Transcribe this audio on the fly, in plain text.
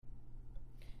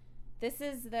this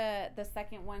is the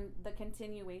second one, the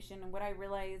continuation. And what I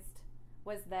realized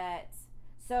was that,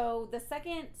 so the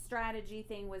second strategy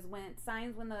thing was when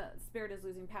signs when the spirit is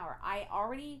losing power. I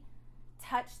already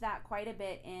touched that quite a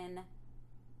bit in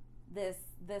the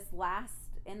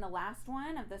last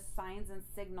one of the signs and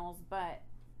signals, but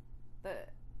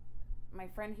my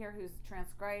friend here who's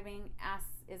transcribing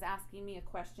is asking me a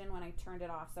question when I turned it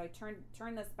off. So I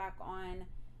turned this back on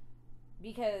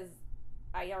because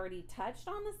I already touched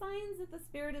on the signs that the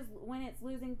spirit is when it's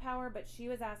losing power, but she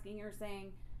was asking her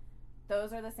saying,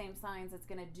 those are the same signs it's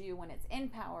going to do when it's in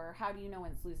power. How do you know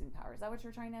when it's losing power? Is that what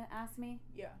you're trying to ask me?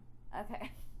 Yeah.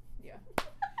 Okay. Yeah.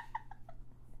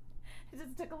 It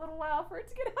just took a little while for it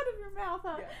to get out of your mouth,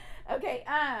 huh? Yeah. Okay.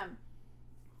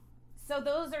 So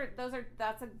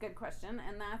that's a good question,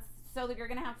 and so that you're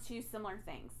going to have two similar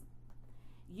things.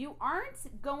 You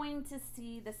aren't going to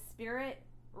see the spirit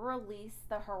release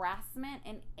the harassment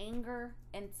and anger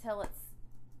until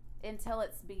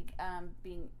it's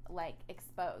being like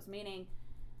exposed, meaning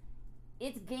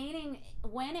it's gaining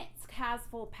when it has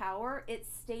full power. It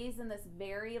stays in this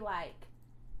very like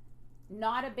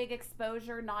not a big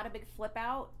exposure, not a big flip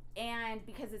out, and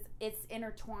because it's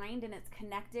intertwined and it's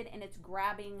connected and it's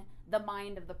grabbing the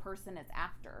mind of the person it's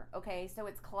after. Okay, so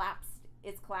it's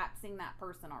collapsing that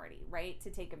person already, right, to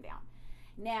take them down.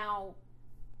 Now,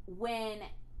 when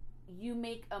you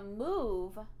make a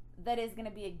move that is going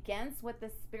to be against what the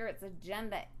spirit's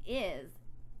agenda is,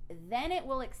 then it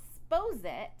will expose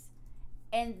it.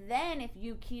 And then if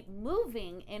you keep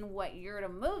moving in what you're to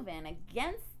move in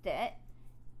against it,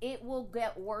 it will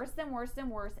get worse and worse and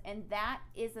worse. And that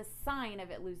is a sign of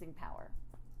it losing power.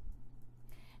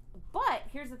 But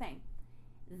here's the thing.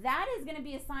 That is going to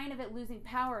be a sign of it losing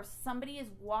power if somebody is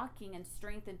walking in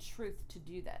strength and truth to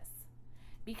do this.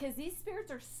 Because these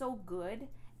spirits are so good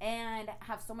and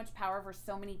have so much power over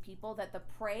so many people that the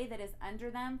prey that is under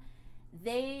them,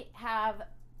 they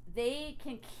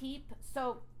can keep.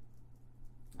 So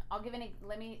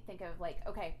let me think of like,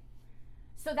 okay,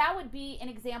 so that would be an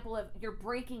example of you're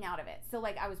breaking out of it. So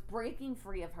like I was breaking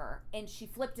free of her and she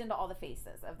flipped into all the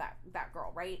faces of that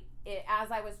girl, right? As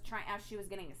she was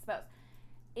getting exposed.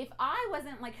 If I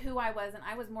wasn't like who I was and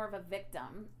I was more of a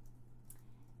victim,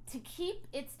 to keep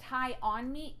its tie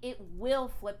on me, it will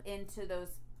flip into those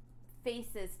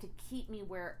faces to keep me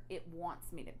where it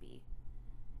wants me to be,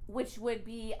 which would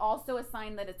be also a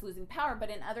sign that it's losing power. But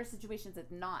in other situations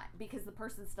it's not, because the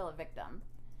person's still a victim.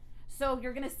 So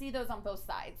you're going to see those on both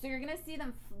sides. So you're going to see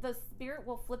them, the spirit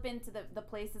will flip into the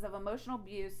places of emotional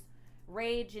abuse,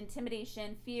 rage,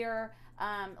 intimidation, fear,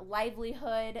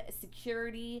 livelihood,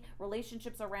 security,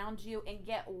 relationships around you, and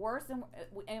get worse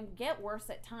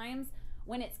at times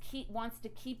when it wants to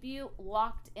keep you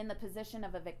locked in the position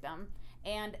of a victim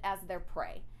and as their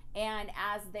prey, and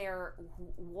as their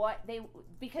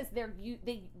because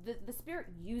the spirit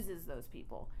uses those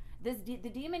people. The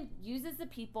demon uses the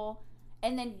people,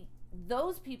 and then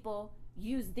those people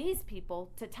use these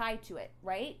people to tie to it,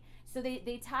 right? So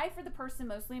they tie for the person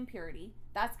mostly in purity.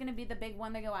 That's going to be the big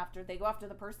one they go after. They go after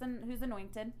the person who's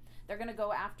anointed. They're going to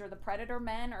go after the predator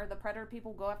men, or the predator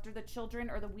people go after the children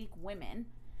or the weak women,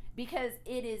 because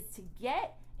it is to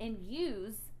get and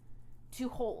use to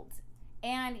hold.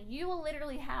 And you will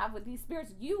literally have with these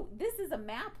spirits, this is a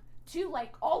map to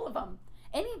like all of them.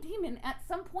 Any demon at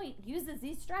some point uses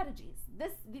these strategies.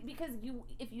 Because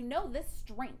if you know this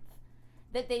strength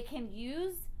that they can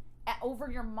use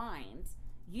over your mind,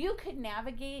 you could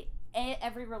navigate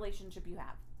every relationship you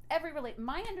have.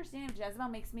 My understanding of Jezebel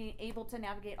makes me able to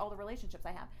navigate all the relationships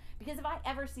I have. Because if I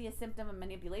ever see a symptom of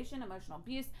manipulation, emotional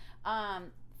abuse,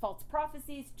 false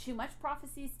prophecies, too much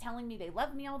prophecies, telling me they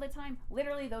love me all the time,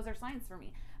 literally those are signs for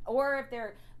me. Or if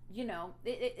they're,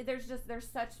 there's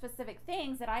such specific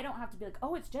things that I don't have to be like,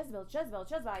 oh, it's Jezebel, it's Jezebel,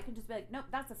 it's Jezebel. I can just be like, nope,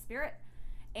 that's a spirit.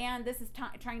 And this is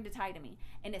trying to tie to me.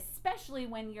 And especially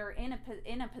when you're in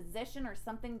a position or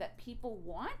something that people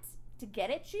want to get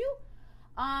at you,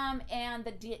 and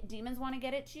the demons want to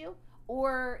get at you,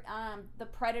 or the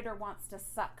predator wants to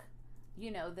suck,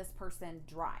 this person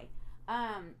dry.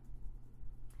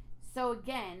 So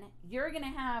again, you're going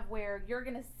to have where you're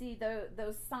going to see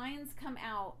those signs come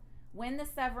out when the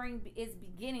severing is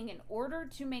beginning, in order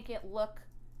to make it look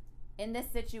in this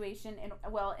situation,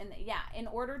 in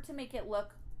order to make it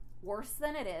look worse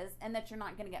than it is, and that you're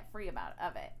not going to get free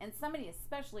of it. And somebody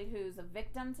especially who's a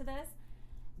victim to this,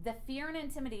 the fear and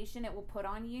intimidation it will put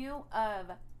on you of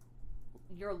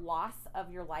your loss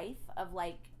of your life, of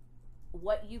like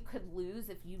what you could lose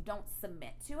if you don't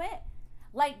submit to it.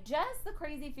 Like just the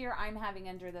crazy fear I'm having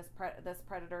under this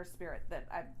predator spirit that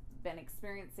I've been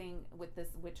experiencing with this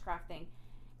witchcraft thing,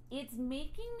 it's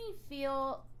making me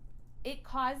feel it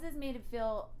causes me to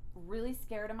feel really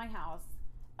scared in my house,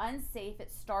 unsafe.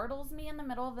 It startles me in the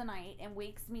middle of the night and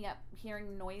wakes me up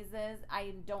hearing noises.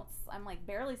 I'm like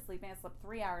barely sleeping. I slept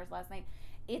 3 hours last night.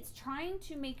 It's trying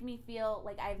to make me feel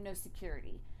like I have no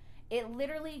security. It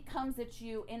literally comes at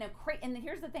you in a and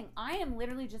here's the thing, I am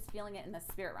literally just feeling it in the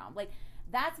spirit realm. Like,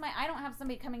 I don't have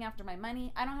somebody coming after my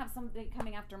money. I don't have somebody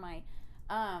coming after my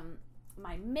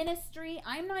my ministry.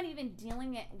 I'm not even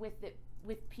dealing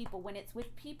with people. When it's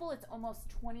with people, it's almost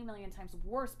 20 million times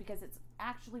worse, because it's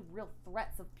actually real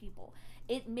threats of people.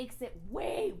 It makes it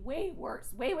way, way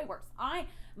worse. Way, way worse.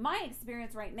 My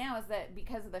experience right now is that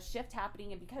because of the shift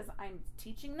happening and because I'm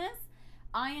teaching this,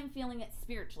 I am feeling it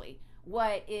spiritually.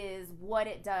 What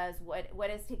it does, what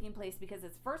is taking place, because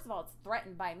it's, first of all, it's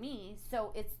threatened by me,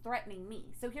 so it's threatening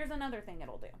me. So here's another thing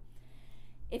it'll do.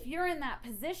 If you're in that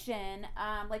position,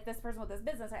 like this person with this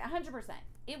business, 100%,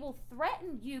 it will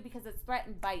threaten you because it's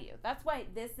threatened by you. That's why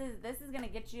this is going to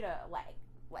get you to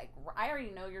like, I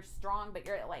already know you're strong, but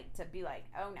you're like, to be like,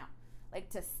 oh no, like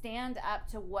to stand up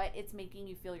to what it's making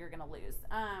you feel you're going to lose.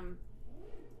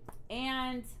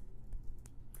 And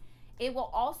it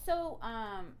will also,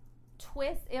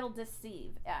 twist, it'll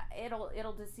deceive,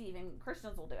 it'll deceive, and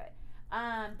Christians will do it.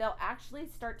 They'll actually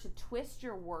start to twist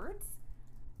your words.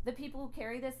 The people who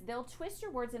carry this, they'll twist your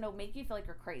words and it'll make you feel like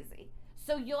you're crazy.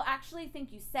 So you'll actually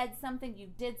think you said something, you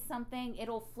did something.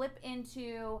 It'll flip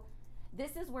into,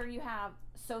 this is where you have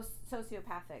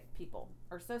sociopathic people,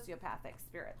 or sociopathic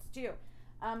spirits too.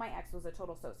 My ex was a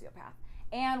total sociopath,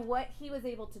 and what he was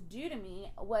able to do to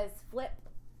me was flip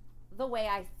the way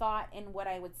I thought and what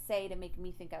I would say to make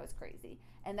me think I was crazy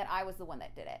and that I was the one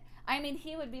that did it. I mean,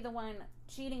 he would be the one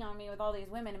cheating on me with all these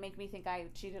women and make me think I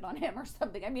cheated on him or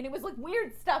something. I mean, it was like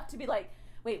weird stuff to be like,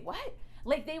 wait, what?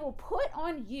 Like, they will put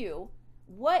on you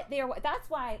what they're, that's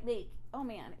why, like, oh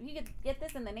man, if you get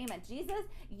this in the name of Jesus,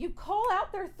 you call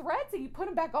out their threats and you put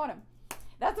them back on them.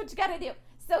 That's what you got to do.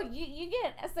 So you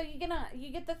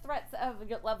get the threats of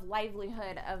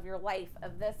livelihood, of your life,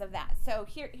 of this, of that. So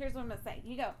here's what I'm gonna say.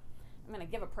 I'm gonna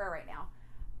give a prayer right now.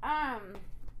 I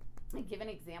give an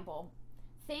example.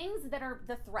 Things that are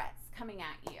the threats coming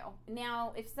at you.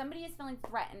 Now, if somebody is feeling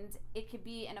threatened, it could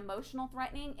be an emotional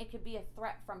threatening. It could be a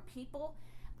threat from people.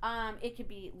 It could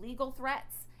be legal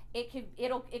threats. It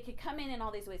could come in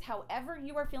all these ways. However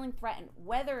you are feeling threatened,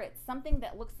 whether it's something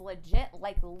that looks legit,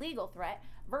 like a legal threat,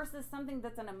 versus something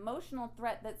that's an emotional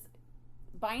threat that's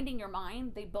binding your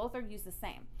mind, they both are used the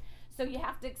same. So you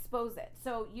have to expose it.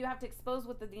 So you have to expose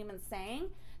what the demon's saying.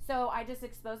 So I just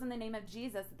expose in the name of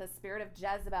Jesus the spirit of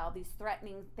Jezebel, these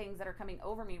threatening things that are coming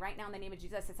over me right now in the name of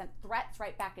Jesus. I send threats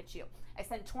right back at you. I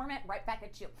send torment right back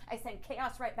at you. I send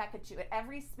chaos right back at you. At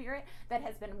every spirit that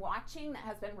has been watching, that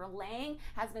has been relaying,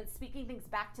 has been speaking things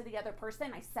back to the other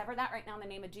person, I sever that right now in the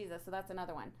name of Jesus. So that's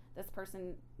another one this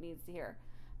person needs to hear.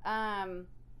 And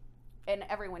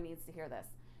everyone needs to hear this.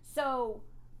 So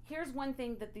here's one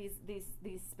thing that these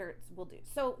spirits will do.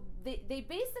 So they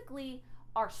basically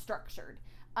are structured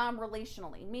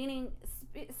relationally, meaning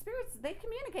spirits, they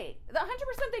communicate.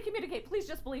 100% they communicate. Please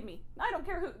just believe me. I don't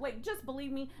care who, like, just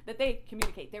believe me that they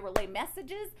communicate. They relay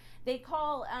messages. They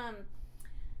call,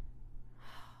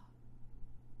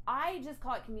 I just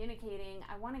call it communicating.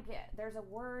 I want to get, there's a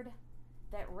word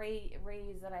that Ray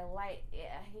used that I like.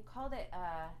 Yeah, he called it,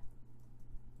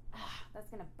 that's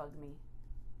going to bug me.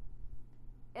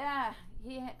 Yeah,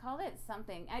 he had called it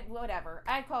something. Whatever.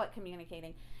 I call it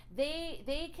communicating.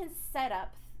 They can set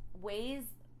up ways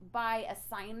by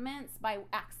assignments, by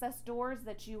access doors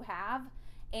that you have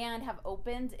and have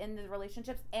opened in the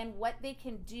relationships. And what they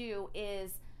can do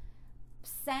is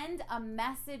send a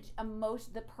message,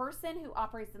 the person who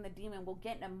operates in the demon will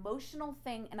get an emotional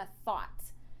thing and a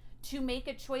thought to make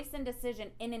a choice and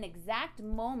decision in an exact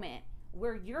moment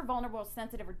where you're vulnerable,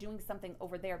 sensitive, or doing something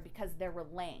over there because they're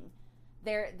relaying.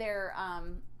 They're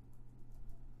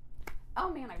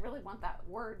oh man, I really want that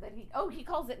word that he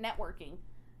calls it networking.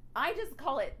 I just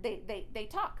call it they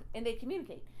talk and they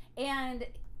communicate. And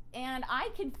I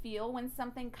can feel when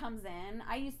something comes in.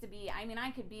 I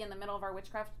could be in the middle of our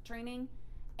witchcraft training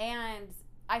and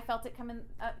I felt it come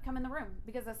in the room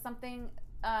because of something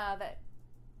that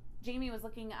Jamie was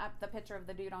looking up the picture of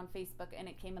the dude on Facebook and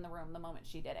it came in the room the moment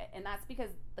she did it. And that's because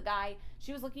the guy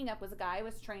she was looking up was a guy who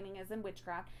was training as in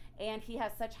witchcraft, and he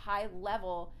has such high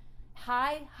level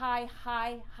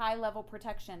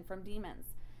protection from demons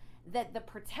that the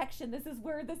protection, this is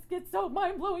where this gets so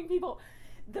mind-blowing, people,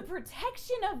 the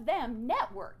protection of them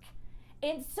network.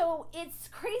 And so it's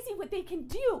crazy what they can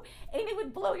do, and it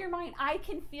would blow your mind. I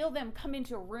can feel them come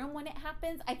into a room when it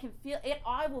happens. I can feel it.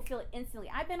 I will feel it instantly.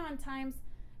 I've been on times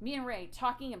me and Ray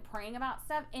talking and praying about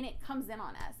stuff, and it comes in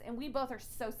on us, and we both are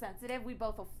so sensitive. We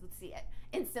both will see it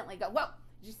instantly. Go, whoa,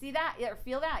 did you see that? Or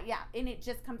feel that? Yeah, and it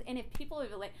just comes. And if people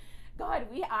are like, God,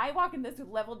 I walk in this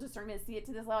level of discernment, see it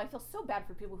to this level. I feel so bad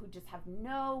for people who just have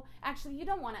no. Actually, you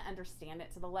don't want to understand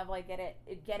it to the level. I get it.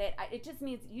 It just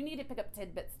means you need to pick up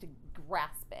tidbits to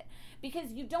grasp it,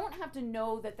 because you don't have to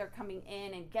know that they're coming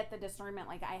in and get the discernment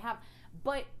like I have.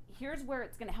 But here's where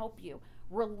it's going to help you.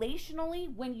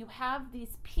 Relationally, when you have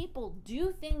these people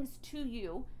do things to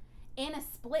you in a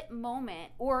split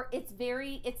moment, or it's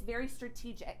very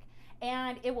strategic,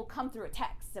 and it will come through a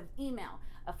text, an email,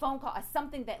 a phone call,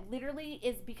 something that literally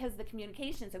is because of the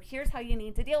communication. So here's how you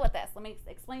need to deal with this. Let me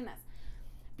explain this.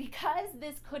 Because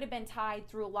this could have been tied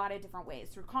through a lot of different ways,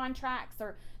 through contracts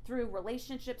or through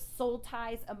relationships, soul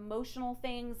ties, emotional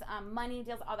things, money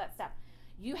deals, all that stuff.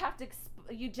 You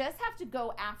just have to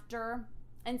go after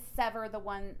and sever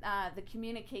the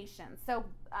communication. So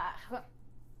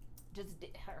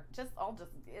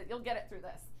you'll get it through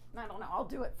this. I don't know, I'll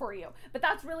do it for you. But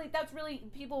that's really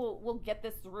people will get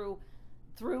this through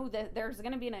there's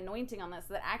going to be an anointing on this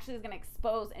that actually is going to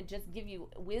expose and just give you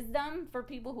wisdom for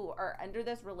people who are under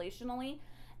this relationally.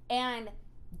 And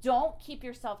don't keep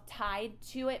yourself tied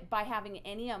to it by having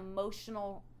any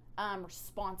emotional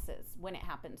responses when it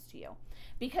happens to you.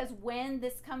 Because when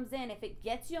this comes in, if it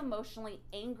gets you emotionally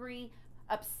angry,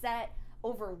 upset,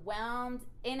 overwhelmed,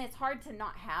 and it's hard to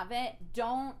not have it,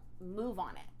 don't move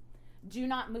on it. Do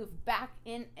not move back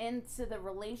into the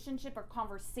relationship or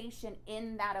conversation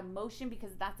in that emotion,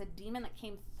 because that's a demon that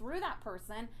came through that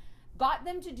person, got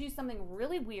them to do something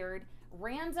really weird,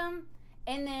 random,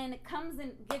 and then comes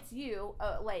and gets you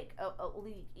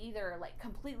either like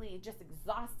completely just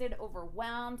exhausted,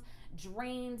 overwhelmed,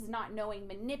 drained, not knowing,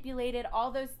 manipulated,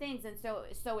 all those things. And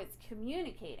so it's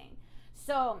communicating.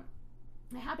 So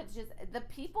it happens, just the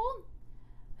people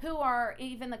who are,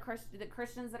 even the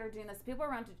Christians that are doing this, people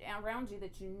around you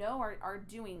that you know are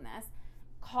doing this,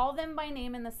 call them by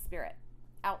name in the spirit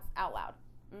out loud.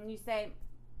 And you say,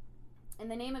 in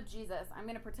the name of Jesus, I'm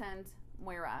going to pretend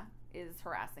Moira is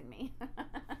harassing me.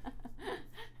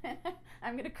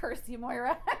 I'm going to curse you,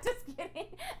 Moira. Just kidding.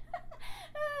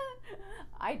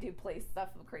 I do place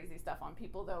crazy stuff on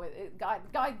people, though.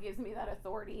 God gives me that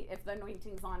authority if the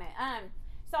anointing's on it.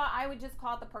 So I would just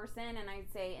call the person and I'd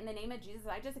say, in the name of Jesus,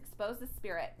 I just expose the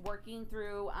spirit working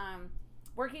through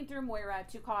Moira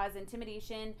to cause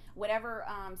intimidation, whatever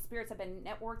spirits have been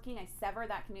networking. I sever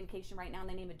that communication right now in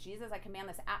the name of Jesus. I command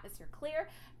this atmosphere clear.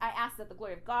 I ask that the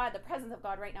glory of God, the presence of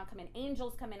God right now come in.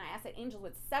 Angels come in. I ask that angels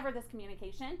would sever this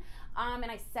communication. And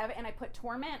I sever and I put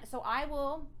torment. So I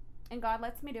will, and God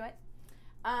lets me do it.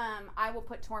 I will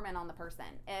put torment on the person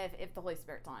if the Holy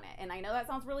Spirit's on it. And I know that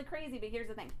sounds really crazy, but here's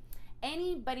the thing.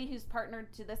 Anybody who's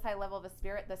partnered to this high level of a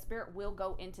spirit, the spirit will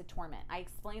go into torment. I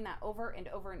explain that over and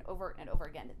over and over and over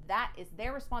again. That is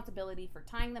their responsibility for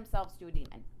tying themselves to a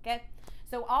demon, okay?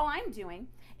 So all I'm doing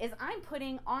is I'm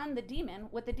putting on the demon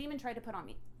what the demon tried to put on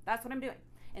me. That's what I'm doing.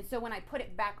 And so when I put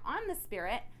it back on the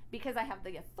spirit, because I have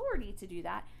the authority to do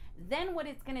that, then what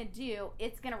it's going to do,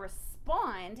 it's going to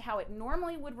respond how it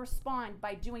normally would respond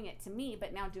by doing it to me,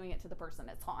 but now doing it to the person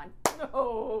it's on.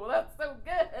 Oh, that's so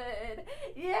good.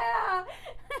 Yeah.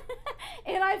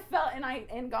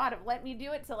 And God have let me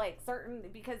do it to like certain,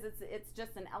 because it's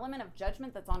just an element of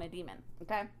judgment that's on a demon.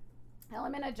 Okay.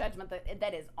 Element of judgment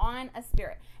that is on a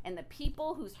spirit. And the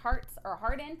people whose hearts are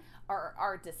hardened,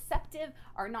 are deceptive,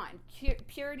 are not in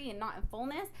purity and not in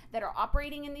fullness, that are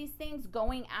operating in these things,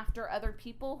 going after other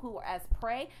people who as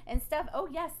prey and stuff. Oh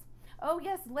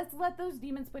yes, let's let those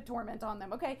demons put torment on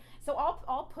them. Okay, so I'll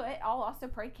also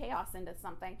pray chaos into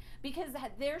something, because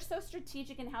they're so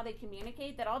strategic in how they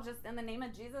communicate that I'll just, in the name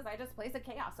of Jesus, I just place a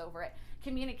chaos over it.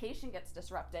 Communication gets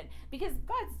disrupted, because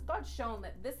God's shown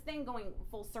that this thing going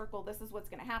full circle, this is what's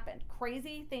going to happen.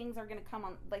 Crazy things are going to come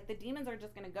on, like the demons are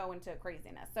just going to go into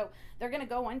craziness. So they're going to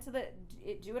go into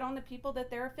do it on the people that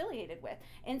they're affiliated with.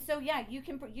 And so yeah, you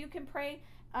can pray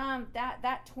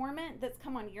that torment that's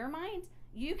come on your mind.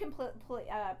 You can pray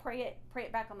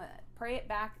it back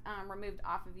removed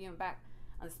off of you and back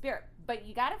on the spirit. But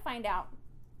you want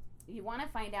to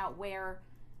find out where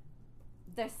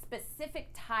the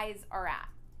specific ties are at.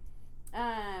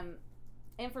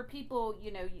 And for people,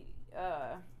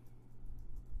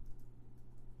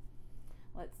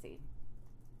 let's see.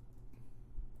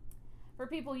 For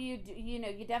people, you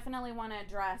definitely want to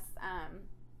address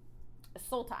a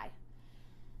soul tie.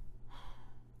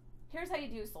 Here's how you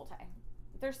do a soul tie.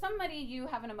 There's somebody you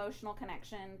have an emotional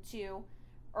connection to,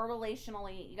 or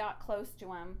relationally you got close to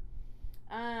them,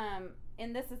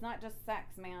 and this is not just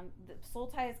sex, man. The soul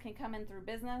ties can come in through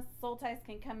business. Soul ties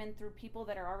can come in through people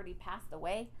that are already passed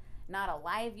away, not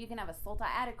alive. You can have a soul tie.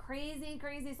 I had a crazy,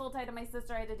 crazy soul tie to my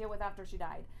sister I had to deal with after she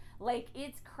died. Like,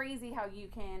 it's crazy how you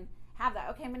can have that.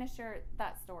 Okay, I'm going to share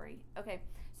that story. Okay,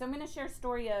 so I'm going to share a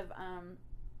story of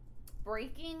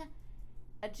breaking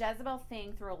a Jezebel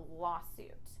thing through a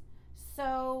lawsuit.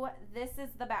 So this is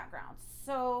the background.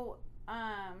 So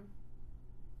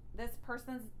this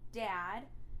person's dad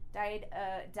died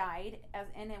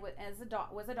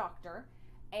was a doctor,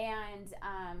 and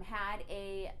had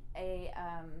a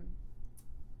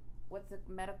what's a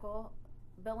medical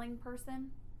billing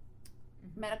person,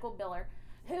 medical biller,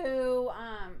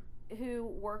 who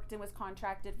worked and was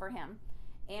contracted for him,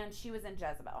 and she was in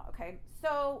Jezebel. Okay,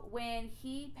 so when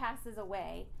he passes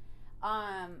away,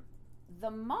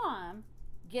 the mom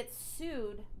gets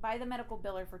sued by the medical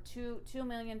biller for $2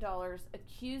 million,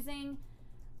 accusing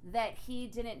that he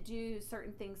didn't do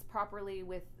certain things properly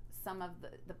with some of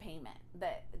the payment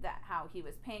that how he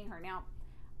was paying her. Now,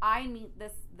 I meet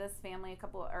this family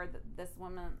this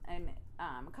woman and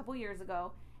a couple years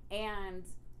ago, and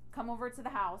come over to the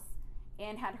house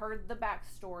and had heard the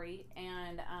backstory,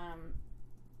 and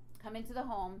come into the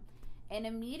home and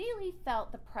immediately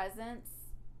felt the presence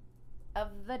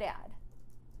of the dad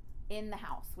in the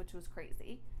house, which was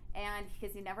crazy, and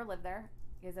because he never lived there,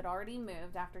 because it already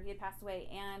moved after he had passed away,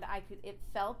 and it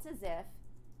felt as if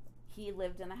he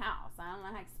lived in the house. I don't know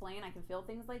how to explain. I can feel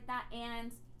things like that,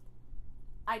 and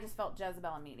I just felt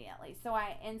Jezebel immediately. So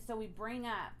we bring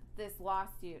up this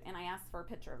lawsuit, and I asked for a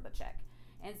picture of the chick,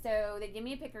 and so they give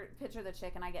me a picture of the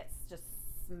chick, and I get just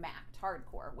smacked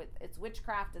hardcore with it's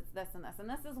witchcraft, it's this and this, and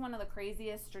this is one of the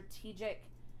craziest strategic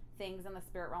things in the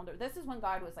spirit realm. This is when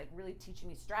God was like really teaching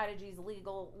me strategies,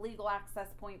 legal access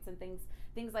points, and things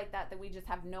like that we just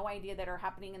have no idea that are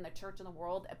happening in the church and the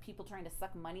world, of people trying to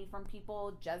suck money from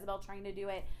people, Jezebel trying to do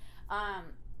it.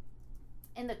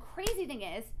 And the crazy thing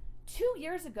is, 2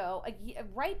 years ago,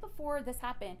 right before this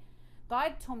happened,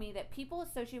 God told me that people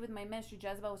associated with my ministry,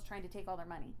 Jezebel was trying to take all their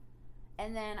money.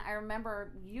 And then I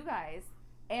remember you guys,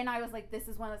 and I was like, this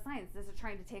is one of the signs. This is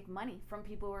trying to take money from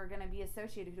people who are going to be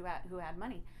associated who had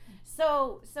money.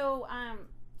 So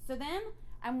then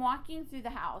I'm walking through the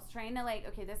house trying to like,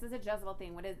 okay, this is a Jezebel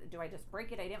thing. What is it? Do I just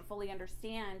break it? I didn't fully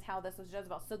understand how this was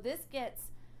Jezebel. So this gets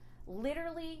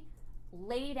literally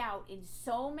laid out in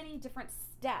so many different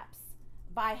steps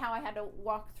by how I had to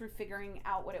walk through figuring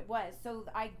out what it was. So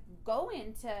I go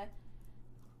into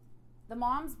the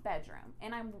mom's bedroom,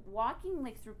 and I'm walking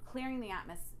like through clearing the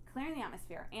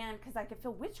atmosphere, and because I could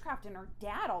feel witchcraft and her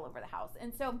dad all over the house.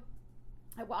 And so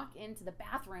I walk into the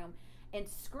bathroom and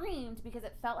screamed because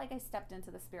it felt like I stepped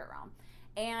into the spirit realm,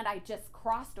 and I just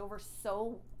crossed over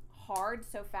so hard,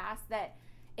 so fast that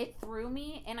it threw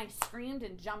me, and I screamed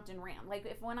and jumped and ran. Like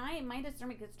my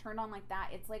discernment gets turned on like that,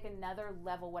 it's like another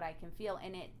level what I can feel,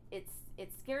 and it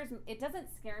scares me. It doesn't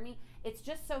scare me. It's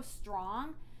just so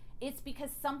strong. It's because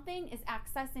something is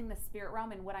accessing the spirit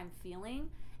realm and what I'm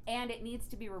feeling, and it needs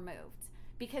to be removed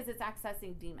because it's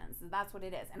accessing demons. That's what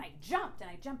it is. And I jumped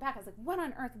back. I was like, what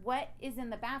on earth? What is in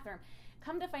the bathroom?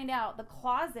 Come to find out, the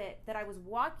closet that I was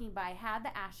walking by had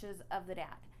the ashes of the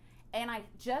dad. And I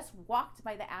just walked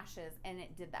by the ashes, and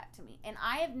it did that to me. And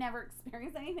I have never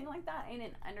experienced anything like that. I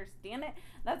didn't understand it.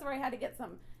 That's where I had to get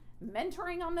some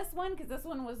mentoring on this one, because this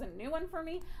one was a new one for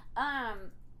me.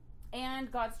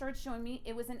 And God started showing me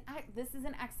this is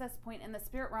an access point in the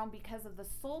spirit realm because of the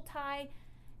soul tie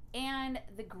and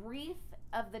the grief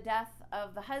of the death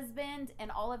of the husband and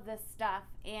all of this stuff.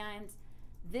 And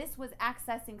this was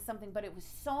accessing something, but it was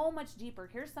so much deeper.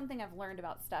 Here's something I've learned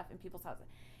about stuff in people's houses.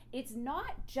 It's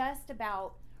not just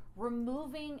about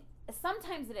removing,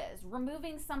 sometimes it is,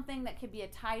 removing something that could be a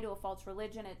tie to a false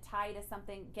religion, a tie to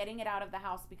something, getting it out of the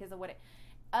house because of what it,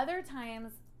 other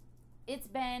times it's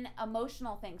been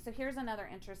emotional things. So here's another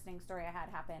interesting story I had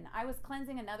happen. I was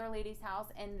cleansing another lady's house,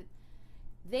 and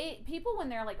people, when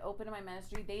they're like open to my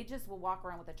ministry, they just will walk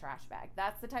around with a trash bag.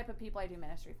 That's the type of people I do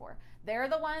ministry for. They're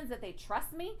the ones that they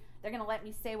trust me. They're going to let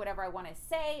me say whatever I want to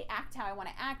say, act how I want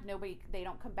to act. They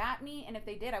don't combat me. And if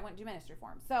they did, I wouldn't do ministry for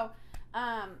them. So,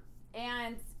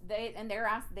 they're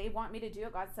asked, they want me to do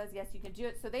it. God says, yes, you can do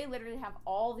it. So they literally have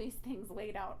all these things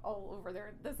laid out all over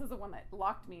there. This is the one that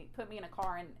put me in a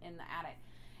car in the attic.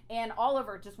 And all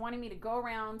over, just wanting me to go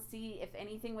around, see if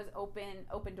anything was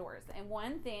open doors. And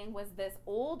one thing was this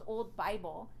old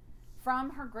Bible from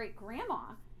her great grandma.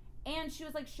 And she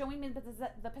was like showing me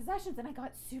the possessions, and I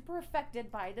got super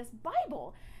affected by this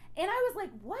Bible. And I was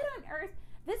like, what on earth?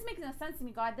 This makes no sense to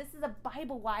me, God. This is a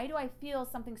Bible. Why do I feel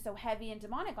something so heavy and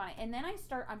demonic on it? And then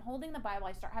I'm holding the Bible.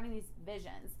 I start having these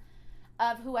visions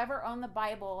of whoever owned the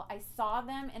Bible. I saw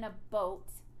them in a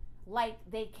boat, like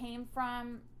they came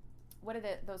from, what are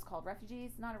those called?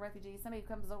 Refugees? Not a refugee. Somebody who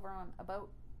comes over on a boat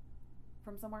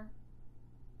from somewhere.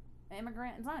 An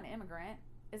immigrant? It's not an immigrant.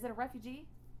 Is it a refugee?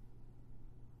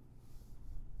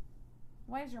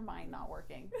 Why is your mind not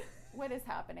working? What is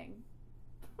happening?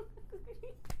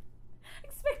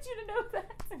 Expect you to know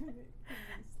that. I mean,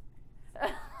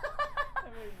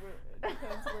 it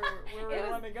depends where we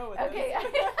want to go with okay.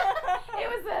 this. It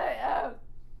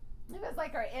was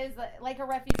like a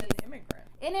refugee.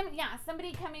 An immigrant.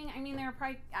 Somebody coming. I mean, they're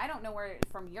probably, I don't know where,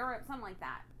 from Europe, something like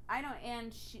that.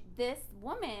 This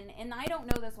woman, and I don't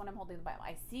know this when I'm holding the Bible.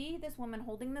 I see this woman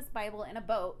holding this Bible in a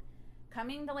boat,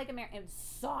 coming to Lake America, and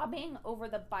sobbing over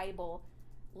the Bible,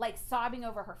 like sobbing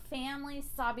over her family,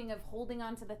 sobbing of holding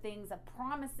on to the things, of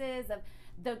promises, of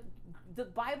the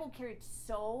Bible carried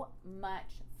so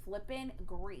much flippin'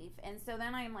 grief. And so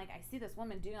then I'm like, I see this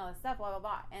woman doing all this stuff, blah, blah,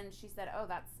 blah. And she said, oh,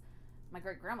 that's my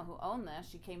great grandma who owned this.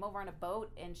 She came over on a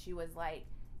boat, and she was like,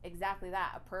 exactly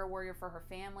that, a prayer warrior for her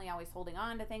family, always holding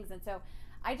on to things. And so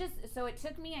it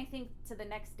took me, I think, to the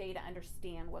next day to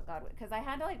understand what God would, because I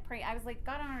had to like pray. I was like,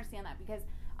 God, I don't understand that, because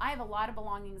I have a lot of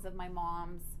belongings of my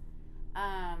mom's.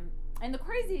 And the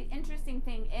crazy, interesting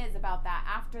thing is about that,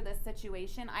 after this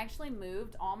situation, I actually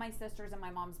moved all my sisters and my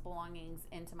mom's belongings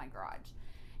into my garage.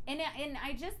 And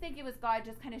I just think it was God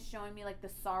just kind of showing me like the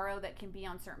sorrow that can be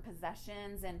on certain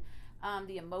possessions, and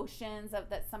the emotions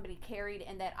that somebody carried,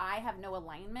 and that I have no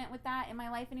alignment with that in my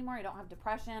life anymore. I don't have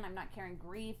depression. I'm not carrying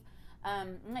grief.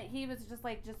 He was just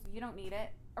like, you don't need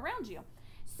it around you.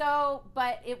 So,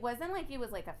 but it wasn't like it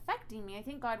was like affecting me. I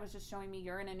think God was just showing me,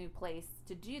 you're in a new place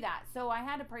to do that. So I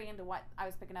had to pray into what I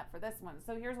was picking up for this one.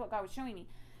 So here's what God was showing me.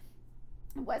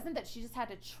 It wasn't that she just had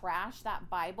to trash that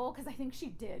Bible, because I think she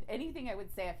did. Anything I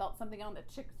would say, I felt something on the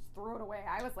chick, throw it away.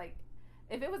 I was like,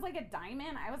 if it was like a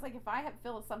diamond, I was like, if I have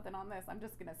feel something on this, I'm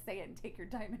just going to say it and take your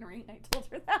diamond ring. I told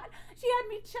her that. She had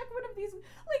me check one of these like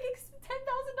 $10,000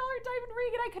 diamond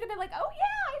ring, and I could have been like, oh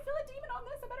yeah, I feel a demon on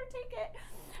this, I better take it.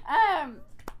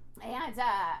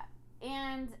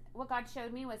 And what God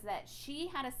showed me was that she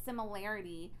had a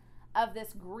similarity of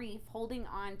this grief, holding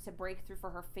on to breakthrough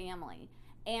for her family.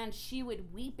 And she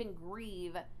would weep and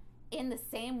grieve in the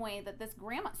same way that this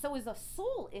grandma. So it was a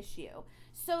soul issue.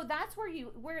 So that's where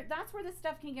this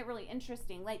stuff can get really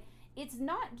interesting. Like, it's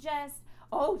not just,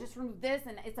 oh, just remove this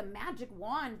and it's a magic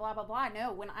wand, blah, blah, blah.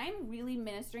 No, when I'm really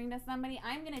ministering to somebody,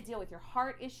 I'm going to deal with your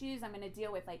heart issues. I'm going to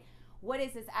deal with like, what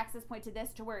is this access point to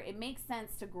this, to where it makes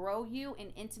sense to grow you in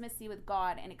intimacy with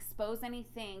God and expose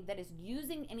anything that is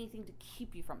using anything to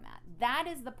keep you from that. That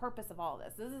is the purpose of all of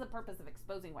this. This is the purpose of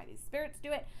exposing why these spirits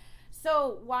do it.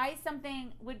 So why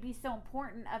something would be so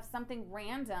important of something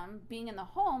random being in the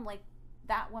home, like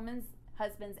that woman's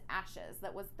husband's ashes,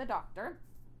 that was the doctor.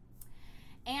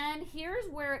 And here's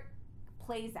where it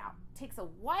plays out. It takes a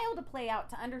while to play out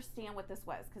to understand what this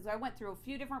was, because I went through a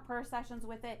few different prayer sessions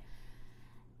with it.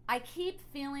 I keep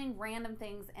feeling random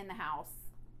things in the house,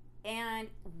 and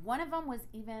one of them was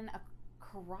even a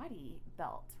karate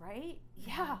belt, right?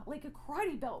 Yeah, like a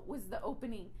karate belt was the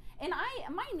opening. And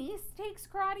my niece takes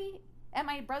karate at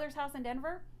my brother's house in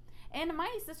Denver, and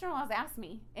my sister-in-law's asked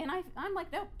me, and I'm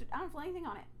like, nope, I don't feel anything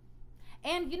on it.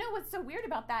 And you know what's so weird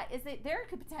about that is that there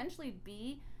could potentially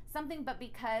be something, but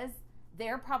because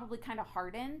they're probably kind of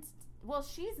hardened, well,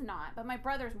 she's not, but my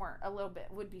brother's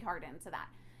would be hardened to that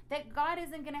God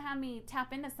isn't going to have me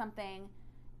tap into something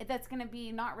that's going to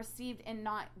be not received and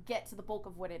not get to the bulk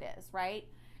of what it is, right?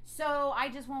 So I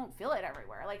just won't feel it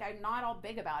everywhere. Like, I'm not all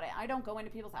big about it. I don't go into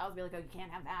people's houses and be like, oh, you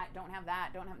can't have that, don't have that,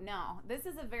 don't have. No, this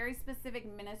is a very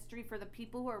specific ministry for the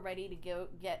people who are ready to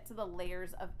get to the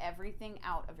layers of everything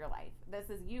out of your life.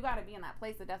 This is, you got to be in that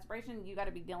place of desperation. You got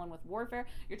to be dealing with warfare.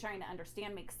 You're trying to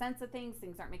understand, make sense of things.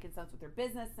 Things aren't making sense with your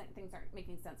business. Things aren't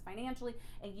making sense financially.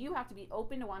 And you have to be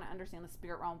open to want to understand the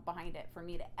spirit realm behind it for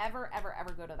me to ever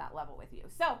go to that level with you.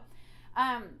 So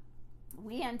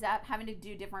we end up having to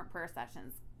do different prayer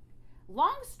sessions.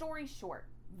 Long story short,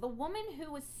 the woman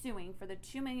who was suing for the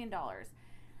 $2 million,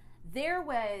 there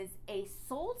was a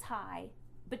soul tie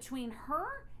between her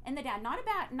and the dad. Not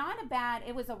a bad,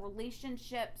 it was a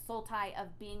relationship soul tie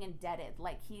of being indebted.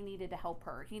 Like, he needed to help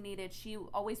her. She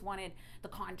always wanted the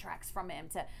contracts from him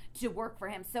to work for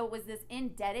him. So it was this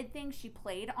indebted thing she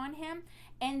played on him.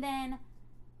 And then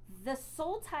the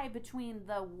soul tie between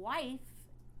the wife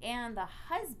and the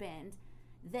husband,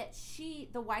 that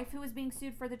the wife who was being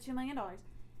sued for the $2 million,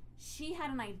 she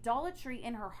had an idolatry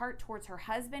in her heart towards her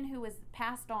husband who was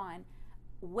passed on,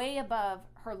 way above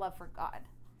her love for God.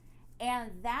 And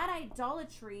that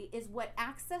idolatry is what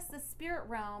accessed the spirit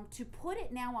realm to put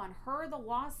it now on her, the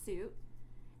lawsuit,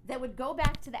 that would go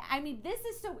back to the, I mean, this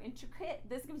is so intricate.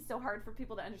 This can be so hard for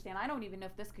people to understand. I don't even know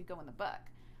if this could go in the book.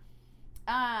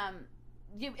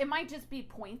 It might just be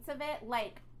points of it.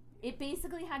 Like, it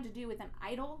basically had to do with an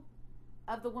idol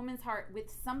of the woman's heart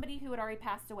with somebody who had already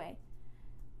passed away.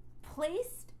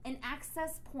 Placed an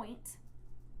access point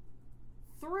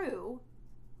through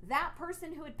that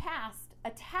person who had passed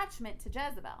attachment to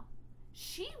Jezebel.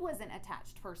 She wasn't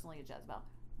attached personally to Jezebel.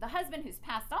 The husband who's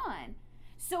passed on.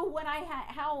 So what I had,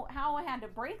 how I had to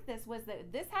break this was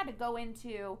that this had to go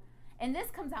into, and this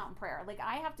comes out in prayer. Like,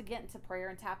 I have to get into prayer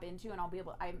and tap into, and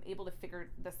I'm able to figure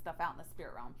this stuff out in the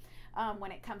spirit realm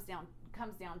when it comes down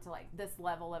to like this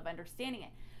level of understanding it.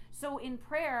 So in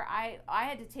prayer, I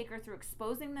had to take her through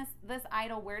exposing this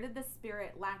idol. Where did the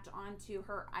spirit latch onto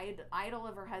her idol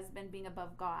of her husband being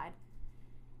above God?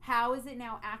 How is it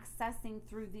now accessing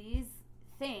through these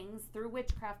things, through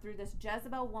witchcraft, through this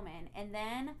Jezebel woman, and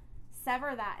then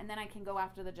sever that, and then I can go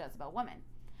after the Jezebel woman.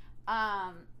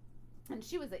 And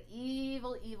she was an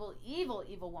evil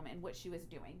woman, what she was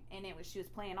doing. And she was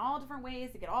playing all different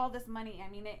ways to get all this money. I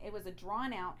mean, it was a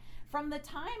drawn out. From the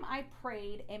time I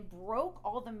prayed and broke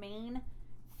all the main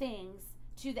things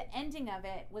to the ending of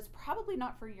it was probably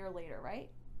not for a year later, right?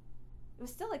 It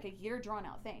was still like a year drawn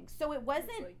out thing. So it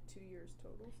wasn't. It was like 2 years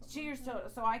total. 2 years total.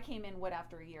 So I came in,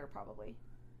 after a year probably?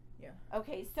 Yeah.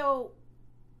 Okay, so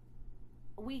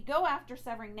we go after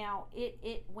severing. Now,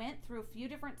 it went through a few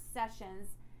different sessions,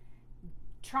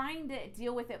 trying to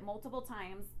deal with it multiple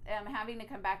times, having to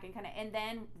come back and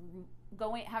then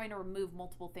having to remove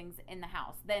multiple things in the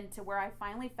house. Then to where I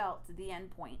finally felt the end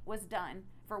point was done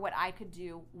for what I could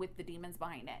do with the demons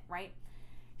behind it, right?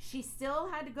 She still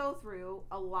had to go through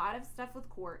a lot of stuff with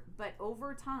court, but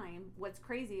over time, what's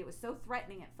crazy, it was so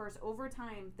threatening at first. Over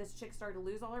time, this chick started to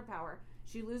lose all her power.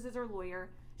 She loses her lawyer.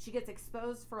 She gets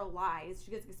exposed for lies. She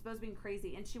gets exposed being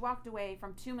crazy. And she walked away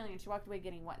from $2 million. She walked away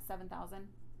getting what, 7,000?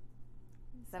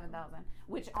 7,000.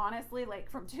 Which honestly,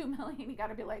 like, from $2 million, you got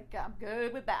to be like, I'm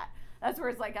good with that. That's where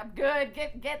it's like, I'm good.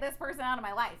 Get this person out of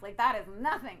my life. Like, that is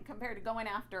nothing compared to going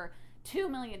after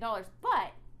 $2 million.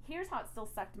 But here's how it still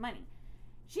sucked money.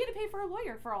 She had to pay for a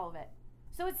lawyer for all of it.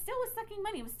 So it still was sucking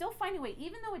money. It was still finding a way.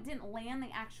 Even though it didn't land the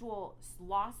actual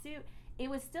lawsuit, it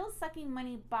was still sucking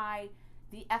money by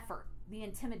the effort, the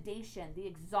intimidation, the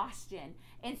exhaustion.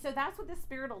 And so that's what the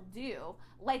spirit will do.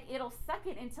 Like, it'll suck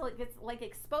it until it gets like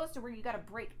exposed to where you got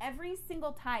to break every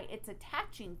single tie it's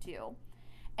attaching to,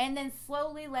 and then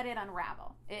slowly let it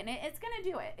unravel. And it's going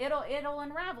to do it. It'll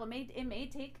unravel. It may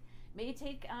take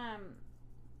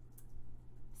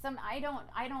some,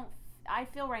 I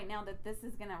feel right now that this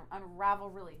is going to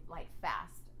unravel really like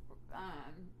fast.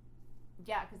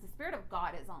 Yeah, because the Spirit of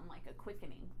God is on like a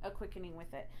quickening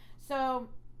with it. So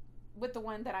with the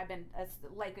one that I've been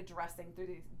like addressing through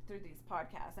these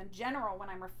podcasts in general, when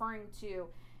I'm referring to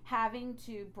having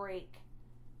to break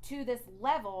to this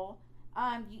level,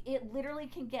 it literally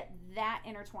can get that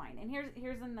intertwined. And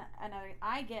here's another.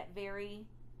 I get very,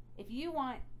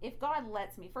 if God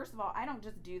lets me, first of all, I don't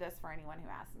just do this for anyone who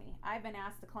asks me. I've been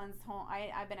asked to cleanse home.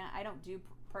 I don't do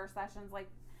prayer sessions. Like,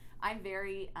 I'm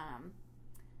very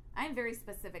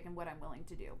specific in what I'm willing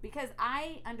to do, because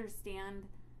I understand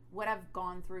what I've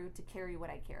gone through to carry what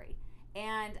I carry,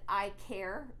 and I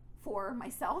care for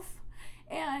myself,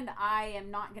 and I am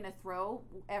not going to throw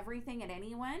everything at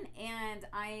anyone, and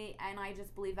I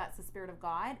just believe that's the Spirit of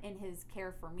God and His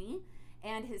care for me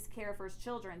and His care for His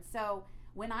children. So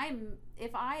when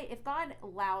if God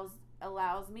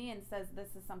allows me and says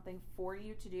this is something for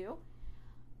you to do,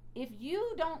 if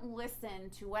you don't listen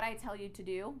to what I tell you to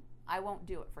do, I won't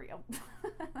do it for you.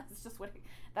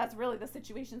 That's really the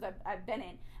situations I've been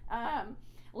in.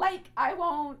 Like, I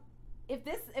won't, if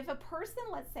a person,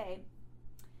 let's say,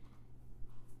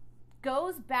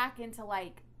 goes back into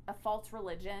like a false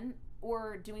religion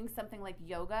or doing something like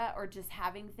yoga or just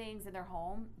having things in their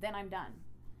home, then I'm done.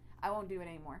 I won't do it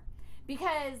anymore.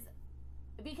 Because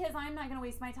I'm not going to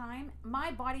waste my time.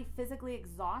 My body physically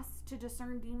exhausts to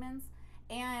discern demons.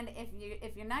 And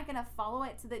if you're not going to follow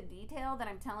it to the detail that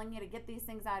I'm telling you to get these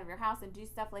things out of your house and do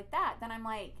stuff like that, then I'm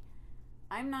like,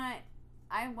 I'm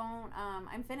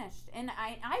finished. And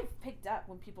I've picked up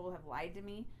when people have lied to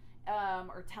me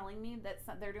or telling me that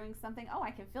they're doing something. Oh,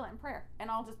 I can feel it in prayer,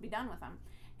 and I'll just be done with them.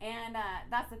 And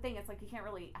that's the thing. It's like you can't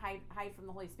really hide from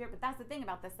the Holy Spirit. But that's the thing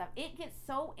about this stuff. It gets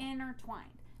so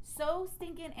intertwined. So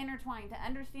stinking intertwined to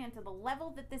understand to the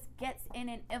level that this gets in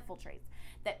and infiltrates,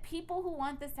 that people who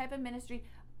want this type of ministry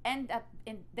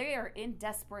they are in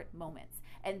desperate moments,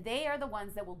 and they are the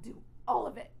ones that will do all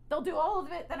of it. They'll do all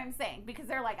of it that I'm saying, because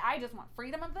they're like, I just want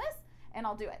freedom of this, and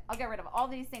I'll do it. I'll get rid of all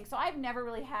these things. So I've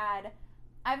only had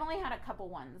a couple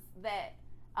ones that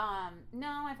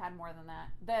No, I've had more than that.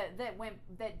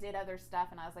 That did other stuff,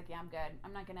 and I was like, yeah, I'm good.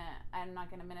 I'm not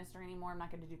gonna minister anymore. I'm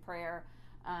not gonna do prayer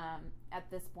at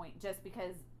this point, just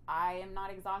because I am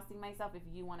not exhausting myself. If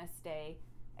you want to stay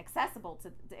accessible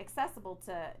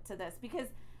to this, because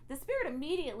the spirit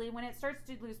immediately, when it starts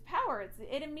to lose power,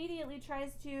 it immediately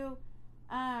tries to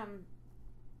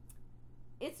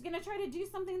it's gonna try to do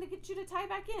something to get you to tie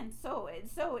back in. So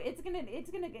it's gonna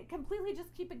get completely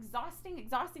just keep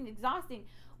exhausting,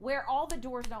 where all the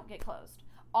doors don't get closed.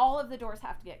 All of the doors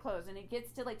have to get closed, and it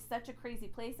gets to like such a crazy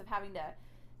place of having to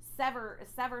sever,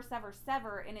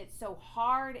 and it's so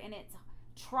hard, and it's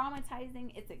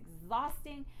traumatizing, it's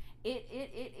exhausting.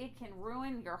 It can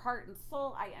ruin your heart and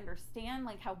soul. I understand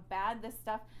like how bad this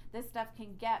stuff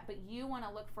can get, but you want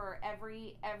to look for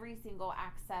every single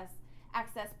access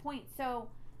point. So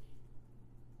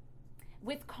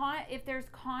with if there's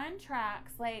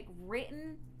contracts, like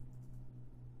written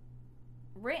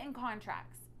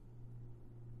contracts,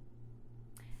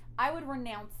 I would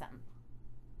renounce them,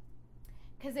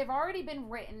 because they've already been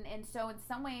written, and so in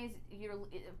some ways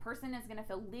a person is going to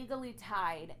feel legally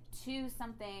tied to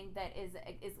something that is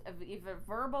either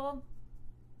verbal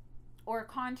or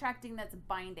contracting that's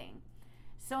binding.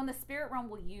 So in the spirit realm,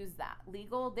 we'll use that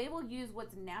legal. They will use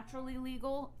what's naturally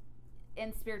legal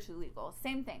and spiritually legal.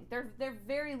 Same thing. They're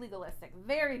very legalistic,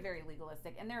 very, very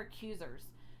legalistic, and they're accusers.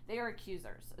 They are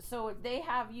accusers. So if they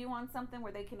have you on something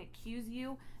where they can accuse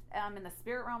you in the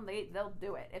spirit realm, they'll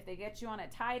do it. If they get you on a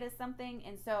tie to something,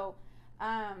 and so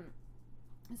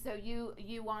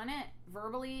you want it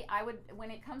verbally. I would, when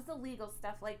it comes to legal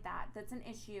stuff like that, that's an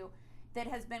issue that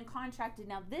has been contracted.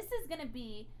 Now this is going to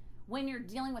be when you're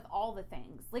dealing with all the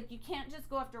things. Like, you can't just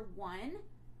go after one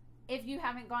if you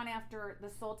haven't gone after the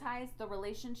soul ties, the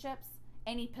relationships,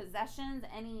 any possessions,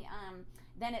 any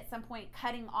then at some point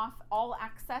cutting off all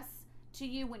access to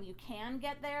you when you can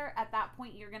get there. At that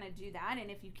point, you're going to do that.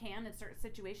 And if you can, in certain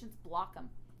situations, block them.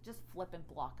 Just flip and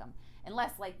block them.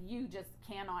 Unless like you just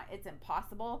cannot, it's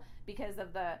impossible because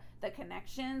of the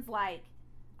connections. Like,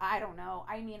 I don't know.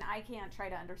 I mean, I can't try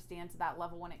to understand to that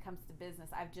level when it comes to business.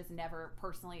 I've just never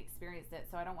personally experienced it,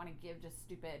 so I don't want to give just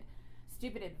stupid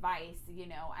advice, you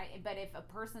know. But if a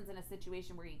person's in a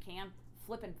situation where you can,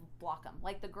 flip and block them.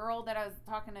 Like the girl that I was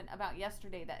talking about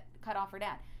yesterday that cut off her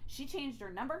dad. She changed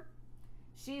her number.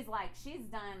 She's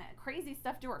done crazy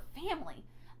stuff to her family.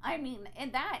 I mean,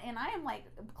 and I am like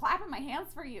clapping my hands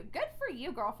for you. Good for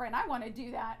you, girlfriend. I want to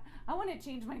do that. I want to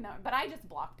change my number, but I just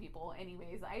block people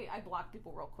anyways. I block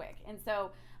people real quick. And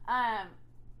so,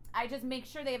 I just make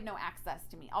sure they have no access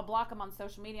to me. I'll block them on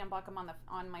social media and block them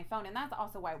on my phone. And that's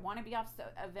also why I want to be off. So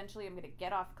eventually I'm going to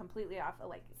get off completely off of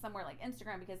like somewhere like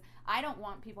Instagram, because I don't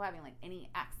want people having like any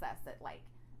access at like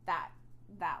that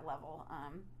level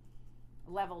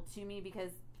to me,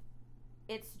 because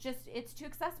it's too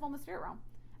accessible in the spirit realm.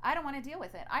 I don't want to deal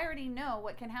with it. I already know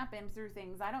what can happen through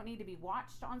things. I don't need to be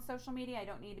watched on social media. I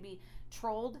don't need to be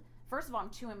trolled. First of all,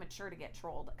 I'm too immature to get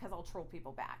trolled, because I'll troll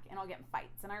people back and I'll get in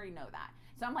fights, and I already know that.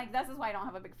 So I'm like, this is why I don't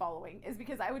have a big following, is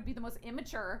because I would be the most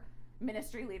immature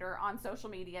ministry leader on social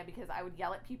media, because I would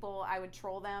yell at people, I would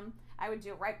troll them, I would do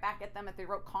it right back at them if they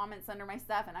wrote comments under my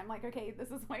stuff, and I'm like, okay, this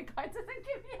is why God doesn't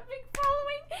give me a big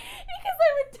following, because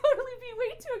I would totally be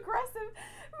way too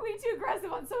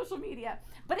aggressive on social media.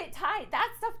 But that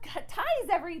stuff ties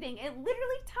everything. It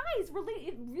literally ties.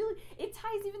 It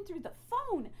ties even through the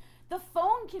phone. The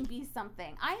phone can be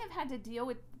something. I have had to deal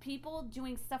with people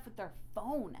doing stuff with their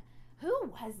phone. Who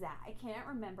was that? I can't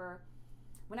remember.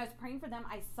 When I was praying for them,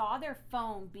 I saw their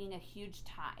phone being a huge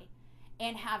tie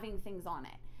and having things on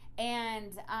it.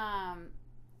 And,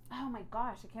 oh my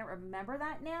gosh, I can't remember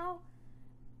that now.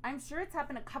 I'm sure it's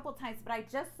happened a couple times, but I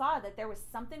just saw that there was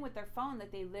something with their phone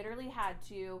that they literally had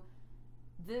to,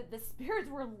 the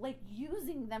spirits were like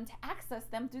using them to access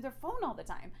them through their phone all the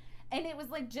time. And it was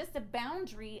like just a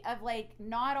boundary of like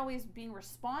not always being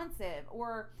responsive,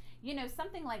 or, you know,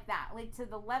 something like that, like to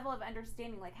the level of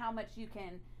understanding like how much you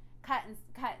can cut and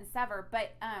sever.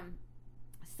 But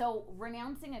so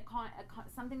renouncing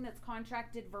something that's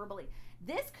contracted verbally.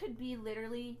 This could be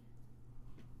literally,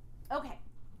 okay,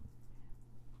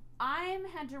 I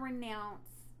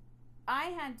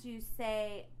had to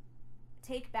say,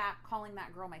 take back calling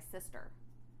that girl my sister.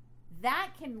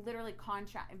 That can literally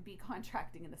be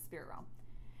contracting in the spirit realm,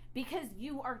 because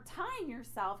you are tying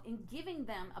yourself and giving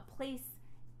them a place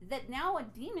that now a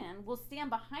demon will stand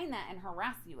behind that and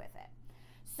harass you with it.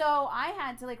 So I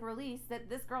had to like release that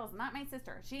this girl is not my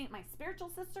sister. She ain't my spiritual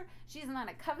sister. She's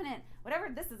not a covenant, whatever.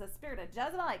 This is a spirit of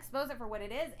Jezebel. I expose it for what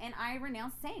it is, and I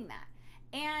renounce saying that.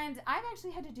 And I've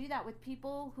actually had to do that with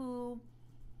people who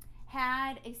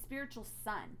had a spiritual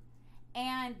son.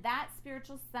 And that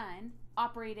spiritual son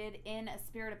operated in a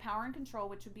spirit of power and control,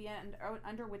 which would be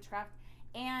under witchcraft.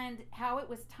 And how it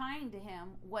was tying to him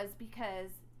was because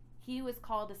he was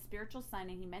called a spiritual son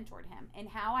and he mentored him. And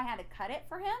how I had to cut it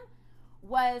for him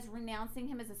was renouncing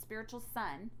him as a spiritual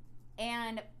son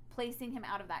and placing him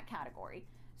out of that category.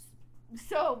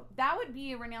 So that would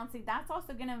be a renouncing. That's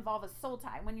also going to involve a soul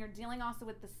tie. When you're dealing also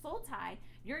with the soul tie,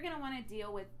 you're going to want to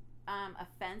deal with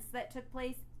offense that took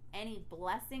place, any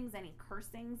blessings, any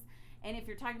cursings. And if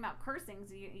you're talking about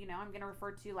cursings, you know, I'm going to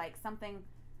refer to like something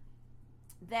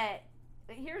that,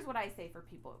 here's what I say for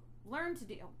people. Learn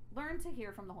to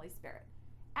hear from the Holy Spirit.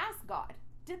 Ask God,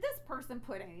 did this person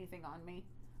put anything on me?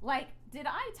 Like, did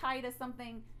I tie to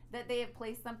something that they have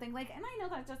placed something like, and I know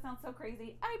that just sounds so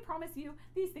crazy. I promise you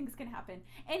these things can happen.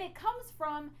 And it comes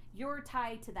from your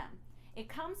tie to them. It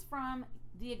comes from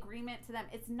the agreement to them.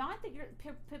 It's not that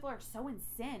people are so in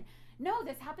sin. No,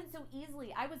 this happened so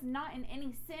easily. I was not in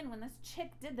any sin when this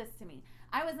chick did this to me.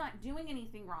 I was not doing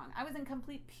anything wrong. I was in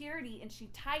complete purity, and she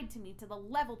tied to me to the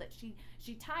level that she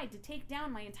tied to take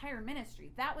down my entire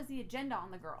ministry. That was the agenda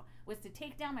on the girl, was to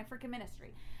take down my freaking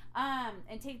ministry.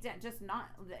 And take down, just not,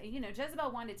 you know, Jezebel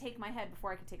wanted to take my head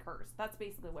before I could take hers. That's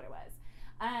basically what it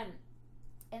was.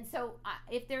 And so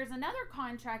if there's another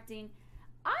contracting,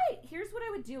 here's what I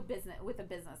would do with a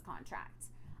business contract.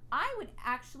 I would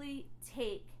actually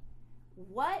take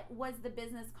what was the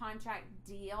business contract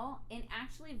deal and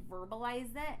actually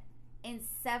verbalize it and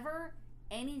sever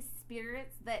any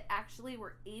spirits that actually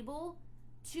were able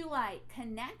to like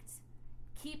connect,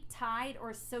 keep tied, or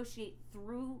associate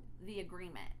through the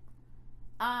agreement.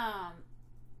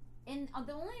 And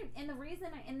the reason,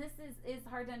 and this is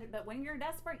hard to understand, but when you're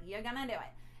desperate, you're gonna do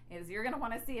it. Is you're gonna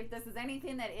want to see if this is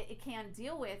anything that it can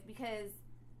deal with, because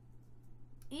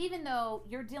even though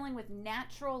you're dealing with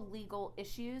natural legal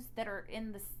issues that are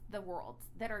in the world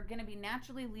that are going to be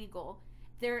naturally legal,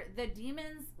 the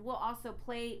demons will also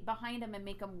play behind them and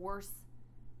make them worse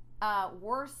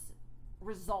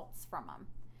results from them.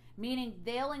 Meaning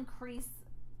they'll increase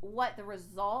what the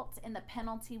result and the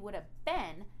penalty would have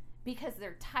been because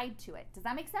they're tied to it. Does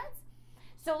that make sense?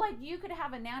 So like you could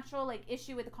have a natural like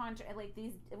issue with the contract, like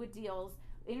these with deals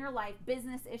in your life,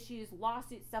 business issues,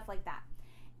 lawsuits, stuff like that.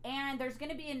 And there's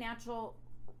going to be a natural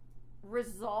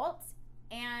result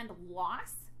and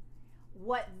loss.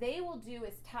 What they will do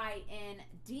is tie in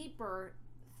deeper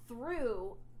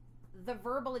through the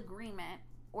verbal agreement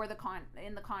or in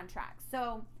the contract.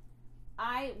 So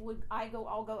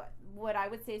what I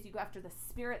would say is you go after the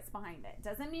spirits behind it.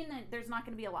 Doesn't mean that there's not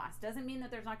going to be a loss. Doesn't mean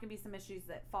that there's not going to be some issues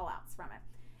that fall out from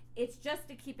it. It's just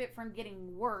to keep it from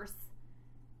getting worse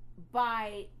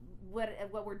by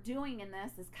what we're doing in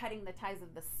this is cutting the ties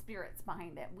of the spirits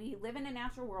behind it. We live in a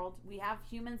natural world. We have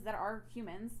humans that are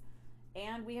humans,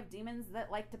 and we have demons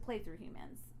that like to play through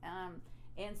humans.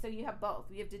 And so you have both.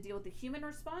 You have to deal with the human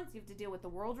response. You have to deal with the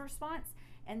world response.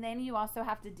 And then you also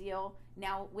have to deal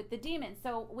now with the demons.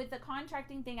 So with the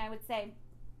contracting thing, I would say,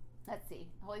 let's see,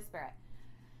 Holy Spirit,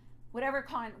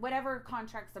 whatever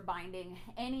contracts are binding,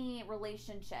 any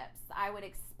relationships, I would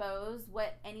expose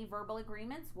what any verbal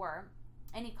agreements were,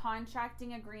 any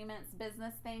contracting agreements,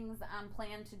 business things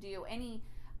planned to do, any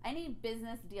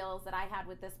business deals that I had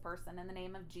with this person in the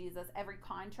name of Jesus, every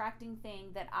contracting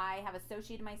thing that I have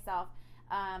associated myself,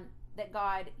 that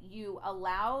God, you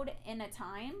allowed in a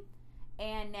time,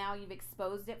 and now you've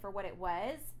exposed it for what it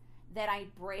was, that I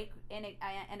break and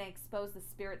I expose the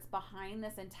spirits behind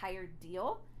this entire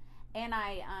deal. And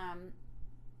I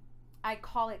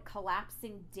call it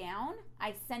collapsing down.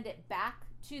 I send it back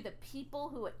to the people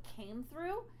who it came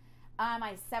through.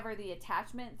 I sever the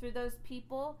attachment through those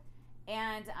people.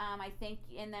 And I thank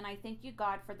you,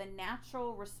 God, for the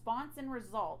natural response and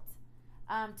result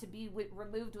to be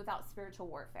removed without spiritual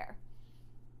warfare.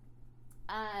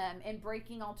 And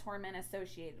breaking all torment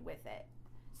associated with it.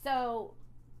 So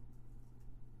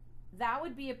that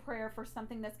would be a prayer for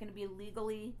something that's going to be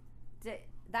legally.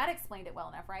 That explained it well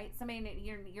enough, right? Somebody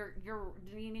you're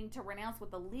needing to renounce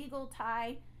with the legal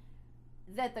tie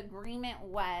that the agreement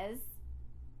was.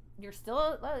 You're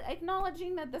still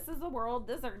acknowledging that this is the world.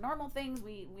 These are normal things.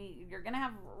 You're gonna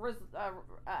have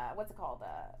what's it called?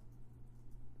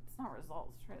 It's not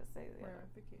results. Try to say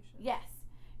ramifications. Yes.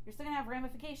 You're still going to have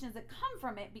ramifications that come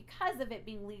from it because of it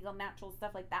being legal, natural,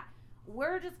 stuff like that.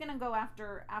 We're just going to go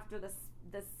after the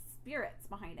spirits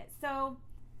behind it. So,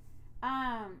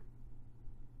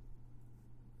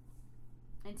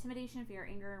 intimidation, fear,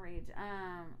 anger, and rage.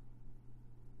 I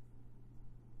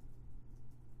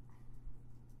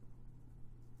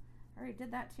already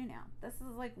did that too now. This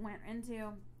is like went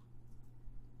into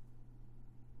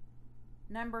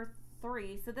number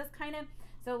 3. So this kind of,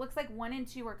 so it looks like 1 and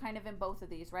 2 are kind of in both of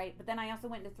these, right? But then I also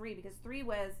went into 3 because 3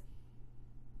 was,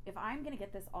 if I'm going to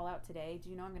get this all out today, do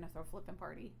you know I'm going to throw a flipping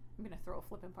party? I'm going to throw a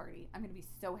flipping party. I'm going to be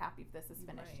so happy if this is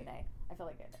finished today. I feel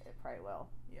like it probably will.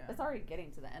 Yeah. It's already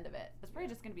getting to the end of it. It's probably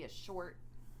just going to be a short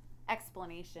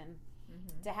explanation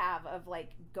to have of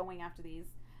like going after these.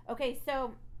 Okay,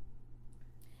 so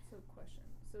question.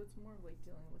 So it's more of like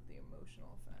dealing with the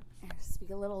emotional effects.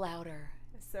 Speak a little louder.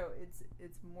 So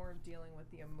it's more dealing with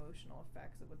the emotional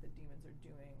effects of what the demons are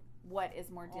doing. What is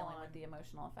more dealing with the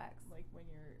emotional effects? Like when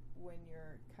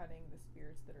you're cutting the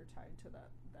spirits that are tied to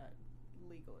that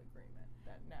legal agreement,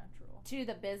 that natural. To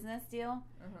the business deal?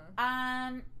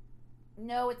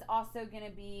 No, it's also going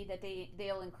to be that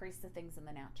they'll increase the things in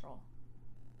the natural.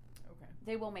 Okay.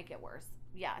 They will make it worse.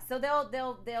 Yeah. So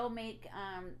they'll make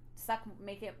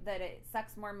make it that it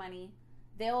sucks more money.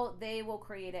 They will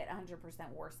create it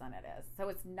 100% worse than it is. So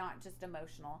it's not just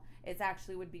emotional. It's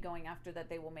actually would be going after that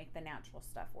they will make the natural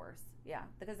stuff worse. Yeah,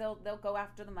 because they'll go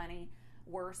after the money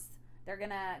worse. They're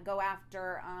gonna go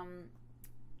after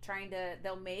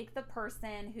they'll make the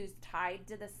person who's tied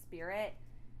to the spirit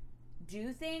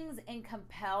do things and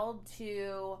compelled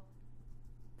to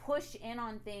push in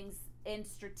on things and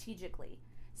strategically.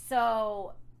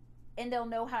 So, and they'll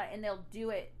know how, and they'll do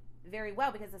it very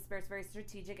well because the spirit's very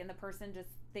strategic, and the person just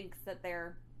thinks that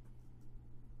they're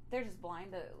just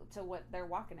blind to what they're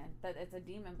walking in, that it's a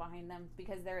demon behind them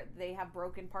because they have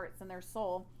broken parts in their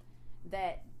soul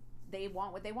that they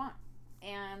want what they want,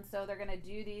 and so they're going to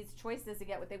do these choices to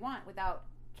get what they want without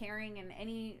caring in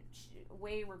any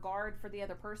way regard for the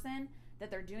other person that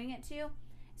they're doing it to.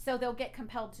 So they'll get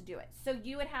compelled to do it. So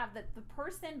you would have the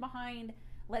person behind,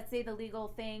 let's say, the legal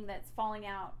thing that's falling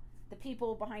out, the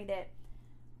people behind it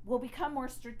will become more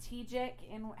strategic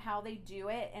in how they do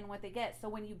it and what they get. So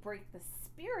when you break the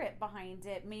spirit behind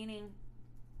it, meaning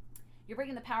you're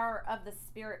breaking the power of the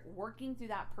spirit working through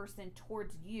that person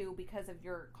towards you because of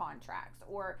your contracts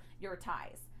or your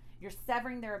ties, you're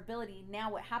severing their ability.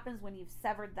 Now what happens when you've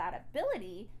severed that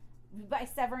ability, by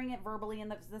severing it verbally in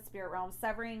the spirit realm,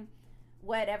 severing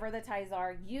whatever the ties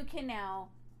are, you can now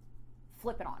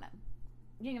flip it on them.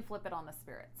 You can flip it on the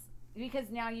spirits.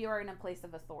 Because now you are in a place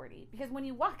of authority. Because when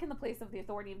you walk in the place of the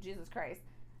authority of Jesus Christ,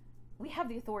 we have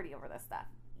the authority over this stuff.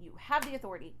 You have the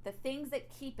authority. The things that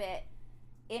keep it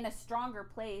in a stronger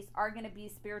place are going to be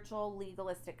spiritual,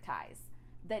 legalistic ties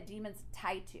that demons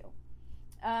tie to.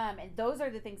 And those are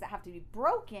the things that have to be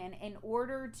broken in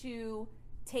order to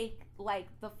take like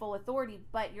the full authority.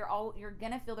 But you're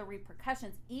going to feel the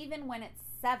repercussions even when it's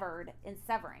severed in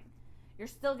severing. You're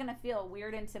still going to feel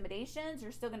weird intimidations.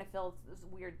 You're still going to feel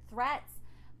weird threats.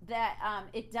 That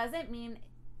it doesn't mean,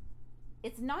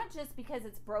 it's not just because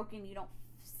it's broken you don't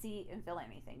see and feel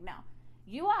anything. No,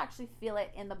 you will actually feel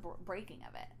it in the breaking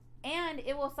of it. And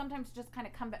it will sometimes just kind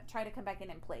of try to come back in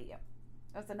and play you.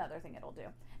 That's another thing it'll do.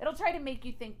 It'll try to make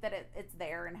you think that it's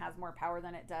there and has more power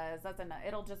than it does.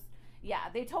 It'll just, yeah,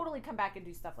 they totally come back and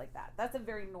do stuff like that. That's a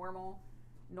very normal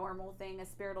thing a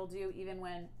spirit will do, even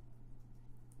when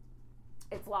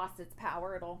it's lost its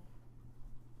power.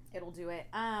 It'll do it.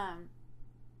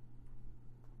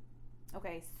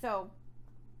 Okay, so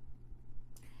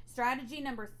strategy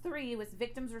number 3 was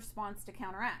victim's response to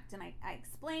counteract, and I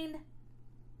explained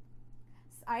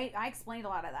a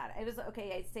lot of that. It was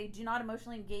okay. I say do not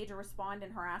emotionally engage or respond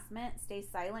in harassment. Stay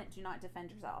silent. Do not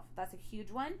defend yourself. That's a huge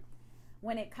one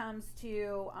when it comes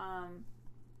to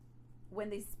when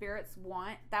these spirits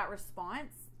want that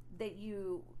response. That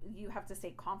you have to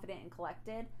stay confident and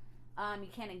collected. You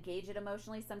can't engage it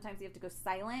emotionally. Sometimes you have to go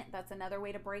silent. That's another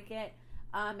way to break it.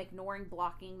 Ignoring,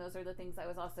 blocking. Those are the things I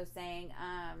was also saying.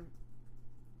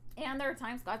 And there are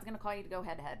times God's going to call you to go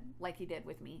head to head, like He did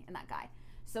with me and that guy.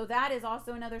 So that is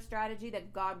also another strategy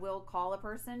that God will call a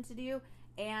person to do.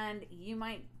 And you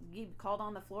might get called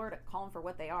on the floor to call them for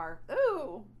what they are.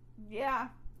 Ooh, yeah,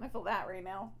 I feel that right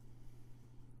now.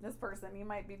 This person, you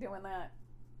might be doing that.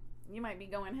 You might be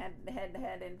going head to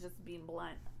head and just being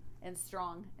blunt and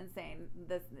strong and saying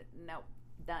this, nope,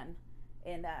 done,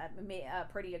 and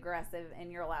pretty aggressive.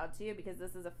 And you're allowed to, because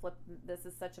this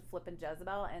is such a flippin'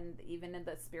 Jezebel. And even in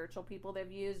the spiritual people they've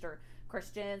used, or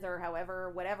Christians, or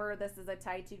whatever this is a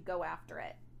tie to, go after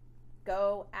it.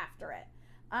 The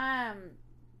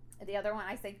other one,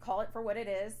 I say call it for what it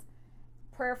is.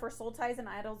 Prayer for soul ties and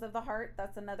idols of the heart.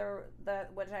 That's another,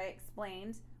 which I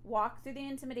explained. Walk through the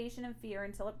intimidation and fear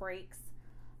until it breaks.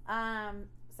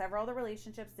 Several other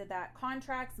relationships did that.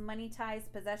 Contracts, money ties,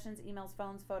 possessions, emails,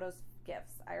 phones, photos,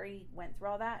 gifts. I already went through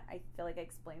all that. I feel like I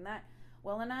explained that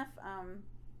well enough.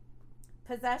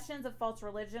 Possessions of false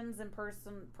religions and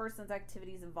persons'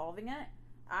 activities involving it.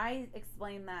 I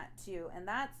explain that too, and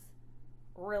that's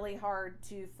really hard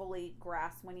to fully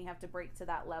grasp when you have to break to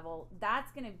that level.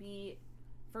 That's going to be,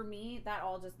 for me, that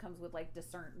all just comes with like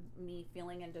me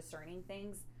feeling and discerning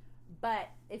things. But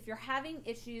if you're having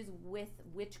issues with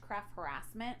witchcraft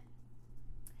harassment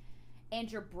and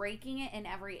you're breaking it in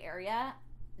every area,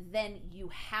 then you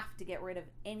have to get rid of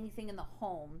anything in the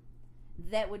home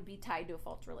that would be tied to a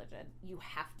false religion. You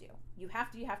have to. You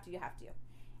have to, you have to, you have to.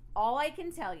 All I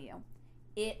can tell you,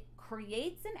 it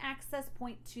creates an access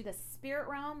point to the spirit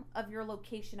realm of your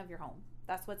location of your home.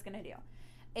 That's what it's going to do.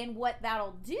 And what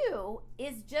that'll do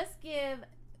is just give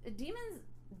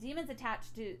demons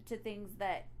attached to things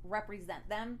that represent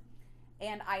them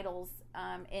and idols,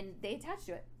 and they attach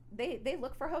to it. They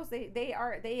look for hosts.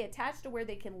 They attach to where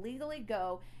they can legally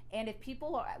go. And if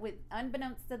people are, with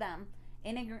unbeknownst to them,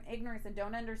 in ignorance, and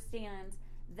don't understand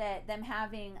that them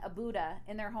having a Buddha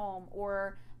in their home,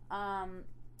 or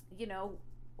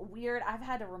weird, I've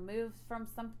had to remove from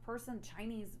some person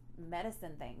Chinese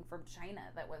medicine thing from China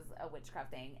that was a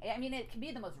witchcraft thing. I mean, it can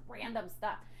be the most random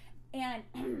stuff, and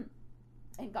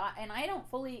God, and I don't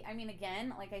fully, I mean,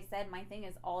 again, like I said, my thing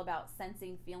is all about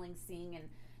sensing, feeling, seeing, and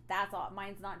that's all.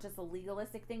 Mine's not just a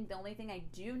legalistic thing. The only thing I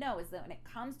do know is that when it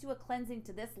comes to a cleansing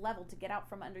to this level, to get out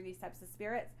from under these types of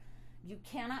spirits, you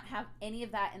cannot have any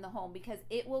of that in the home, because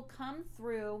it will come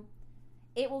through,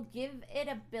 it will give it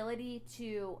ability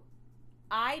to,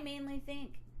 I mainly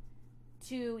think,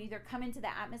 to either come into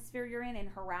the atmosphere you're in and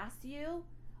harass you,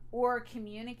 or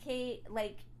communicate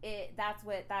like it. That's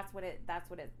what it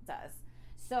does.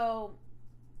 So,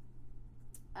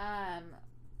 I'm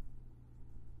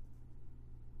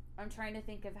trying to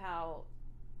think of how.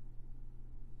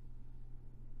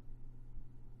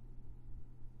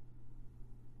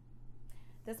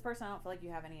 This person, I don't feel like you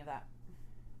have any of that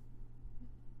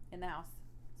in the house,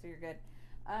 so you're good.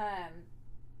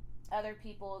 Other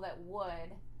people that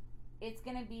would, it's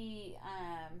gonna be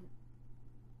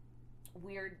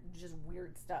weird, just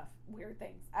weird stuff, weird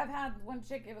things. I've had one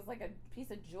chick, it was like a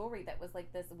piece of jewelry that was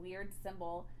like this weird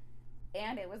symbol,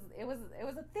 and it was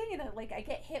a thing, and like I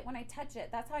get hit when I touch it.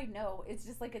 That's how I know. It's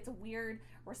just like, it's a weird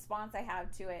response I have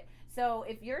to it. So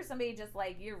if you're somebody just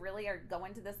like, you really are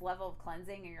going to this level of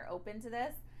cleansing and you're open to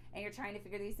this and you're trying to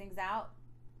figure these things out,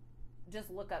 just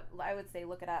look up, I would say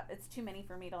look it up. It's too many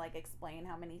for me to like explain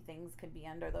how many things could be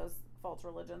under those false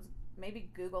religions. Maybe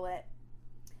Google it.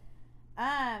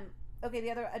 Okay,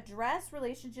 the other, address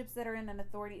relationships that are in an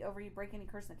authority over you, break any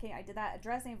curse. Okay, I did that.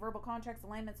 Address any verbal contracts,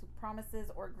 alignments with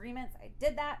promises or agreements. I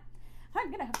did that.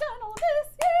 I'm gonna have done all of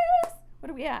this. Yes.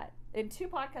 What are we at? In 2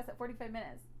 podcasts at 45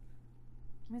 minutes.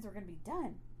 That means we're gonna be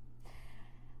done.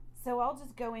 So I'll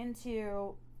just go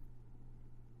into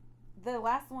the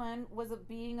last one, was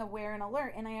being aware and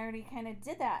alert, and I already kind of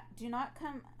did that. Do not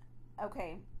come.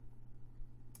 Okay,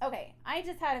 I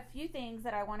just had a few things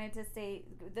that I wanted to say.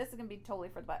 This is gonna be totally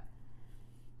for the butt.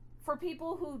 For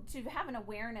people who, to have an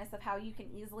awareness of how you can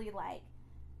easily, like,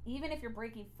 even if you're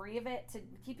breaking free of it, to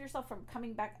keep yourself from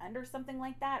coming back under something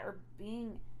like that, or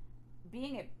being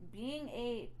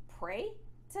a prey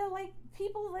to like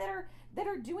people that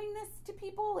are doing this to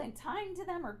people and tying to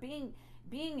them, or being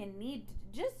in need.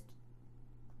 Just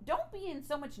don't be in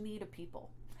so much need of people.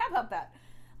 How about that?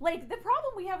 Like, the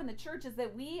problem we have in the church is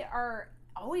that we are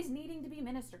always needing to be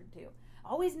ministered to,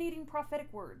 always needing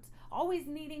prophetic words, always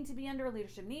needing to be under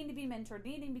leadership, needing to be mentored,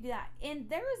 needing to be that. And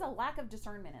there is a lack of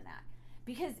discernment in that,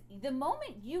 because the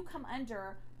moment you come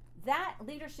under that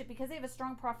leadership because they have a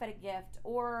strong prophetic gift,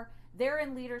 or they're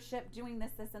in leadership doing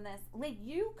this, and this, like,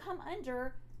 you come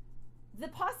under the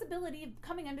possibility of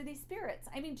coming under these spirits.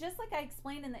 I mean, just like I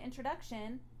explained in the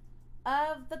introduction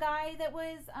of the guy that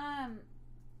was,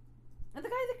 the guy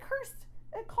that cursed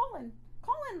at Colin,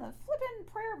 the flippin'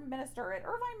 prayer minister at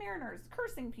Irvine Mariners,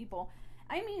 cursing people.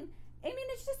 I mean,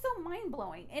 it's just so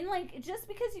mind-blowing. And like, just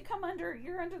because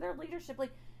you're under their leadership,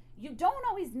 like, you don't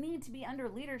always need to be under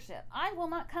leadership. I will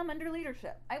not come under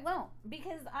leadership. I won't,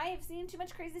 because I have seen too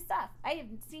much crazy stuff.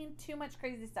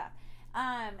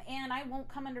 And I won't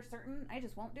come under certain, I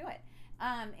just won't do it.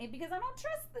 Because I don't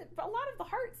trust a lot of the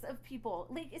hearts of people,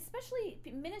 like, especially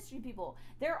ministry people.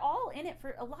 They're all in it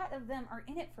for, a lot of them are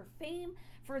in it for fame,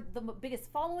 for the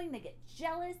biggest following. They get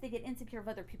jealous, they get insecure of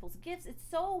other people's gifts. It's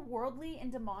so worldly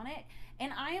and demonic.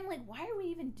 And I am like, why are we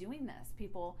even doing this,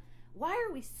 people? Why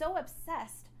are we so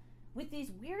obsessed with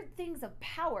these weird things of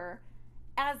power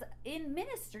as in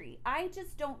ministry? I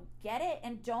just don't get it.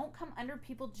 And don't come under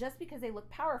people just because they look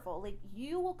powerful. Like,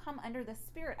 you will come under the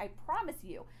spirit. I promise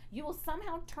you. You will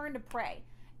somehow turn to prey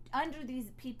under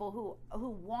these people who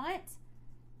want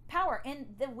power. And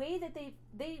the way that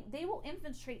they will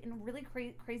infiltrate in really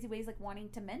crazy ways, like wanting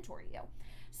to mentor you.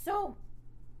 So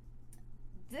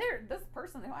this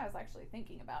person who I was actually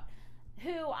thinking about,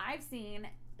 who I've seen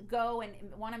go and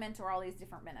want to mentor all these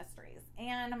different ministries,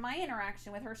 and my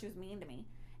interaction with her, she was mean to me.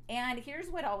 And here's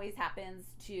what always happens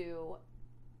to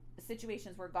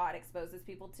situations where God exposes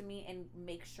people to me and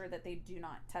makes sure that they do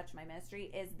not touch my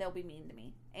ministry, is they'll be mean to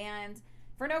me, and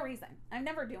for no reason. I'm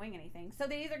never doing anything. So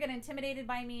they either get intimidated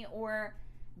by me, or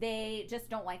they just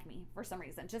don't like me for some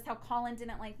reason. Just how Colin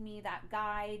didn't like me, that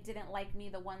guy didn't like me,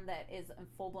 the one that is in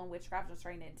full-blown witchcraft, was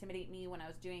trying to intimidate me when I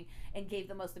was doing, and gave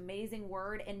the most amazing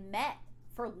word, and met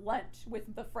for lunch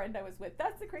with the friend I was with.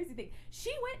 That's the crazy thing.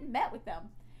 She went and met with them.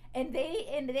 And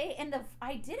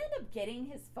I did end up getting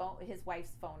his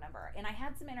wife's phone number, and I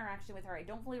had some interaction with her. I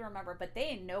don't fully remember, but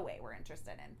they in no way were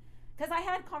interested in, because I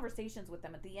had conversations with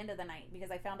them at the end of the night, because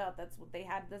I found out that's what they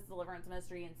had, this deliverance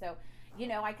ministry. And so,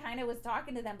 I kind of was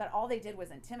talking to them, but all they did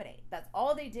was intimidate. That's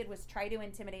all they did, was try to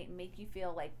intimidate and make you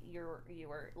feel like you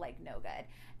were like no good.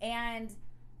 And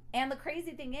the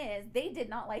crazy thing is, they did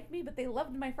not like me, but they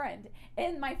loved my friend.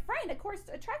 And my friend, of course,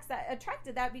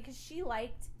 attracted that because she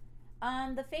liked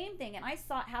the fame thing. And I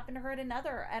saw it happen to her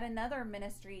at another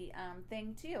ministry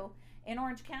thing too, in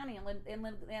Orange County.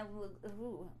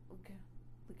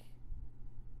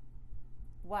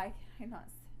 Why can I not?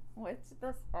 What's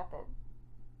this happen?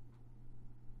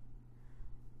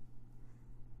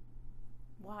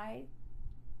 Why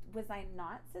was I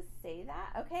not to say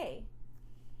that? Okay.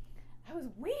 That was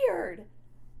weird.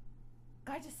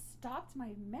 God just stopped my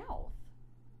mouth.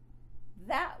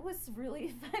 That was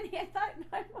really funny. I thought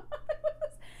my mom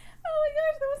was, oh my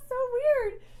gosh, that was so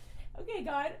weird. Okay,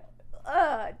 God.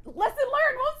 Lesson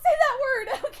learned. Won't say that word.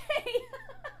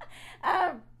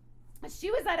 Okay.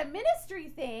 She was at a ministry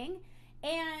thing,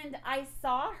 and I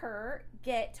saw her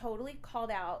get totally called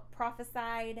out,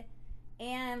 prophesied,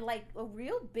 and like a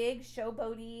real big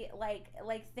showboaty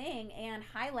like thing, and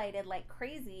highlighted like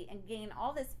crazy, and gain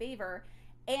all this favor.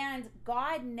 And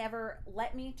God never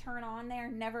let me turn on there,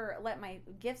 never let my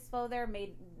gifts flow there,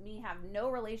 made me have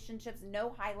no relationships, no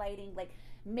highlighting, like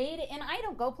made it. And I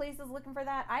don't go places looking for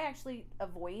that. I actually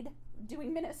avoid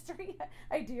doing ministry.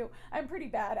 I do. I'm pretty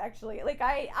bad, actually. Like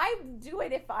I do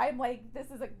it if I'm like, this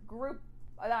is a group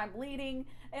that I'm leading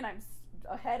and I'm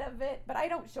ahead of it, but I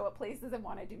don't show up places and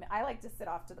want to do. I like to sit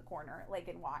off to the corner, like,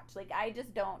 and watch. Like, I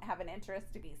just don't have an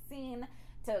interest to be seen,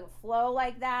 to flow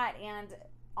like that. And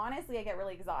honestly, I get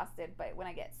really exhausted, but when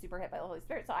I get super hit by the Holy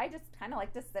Spirit, so I just kind of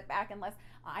like to sit back unless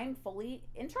I'm fully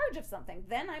in charge of something.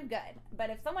 Then I'm good. But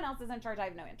if someone else is in charge, I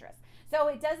have no interest. So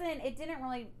it didn't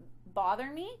really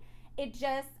bother me. It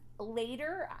just,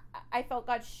 later, I felt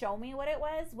God show me what it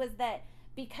was that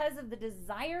because of the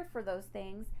desire for those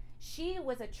things, she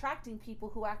was attracting people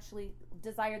who actually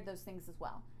desired those things as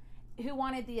well, who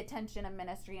wanted the attention of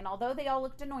ministry. And although they all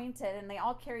looked anointed and they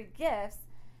all carried gifts,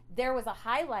 there was a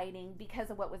highlighting because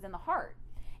of what was in the heart.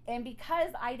 And because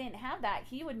I didn't have that,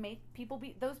 he would make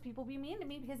those people be mean to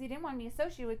me, because he didn't want me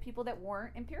associated with people that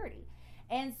weren't in purity.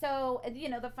 And so,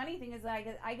 the funny thing is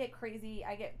that I get crazy.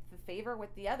 I get favor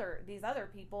with these other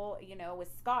people, with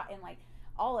Scott, and like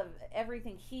all of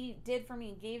everything he did for me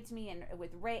and gave to me, and with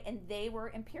Ray, and they were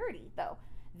in purity though.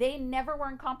 They never were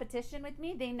in competition with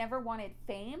me. They never wanted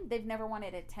fame. They've never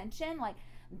wanted attention. Like,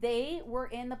 they were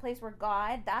in the place where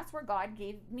that's where God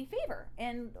gave me favor.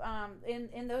 And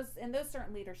in those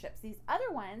certain leaderships. These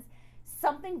other ones,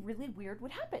 something really weird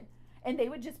would happen, and they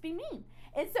would just be mean.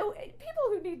 And so people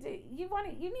who you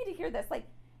need to hear this, like,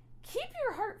 keep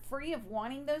your heart free of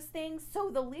wanting those things. So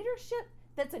the leadership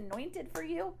that's anointed for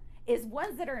you is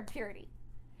ones that are in purity,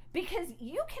 because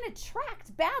you can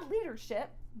attract bad leadership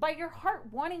by your heart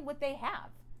wanting what they have.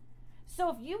 So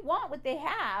if you want what they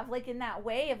have, like in that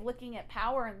way of looking at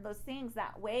power and those things,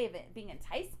 that way of it being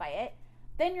enticed by it,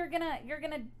 then you're gonna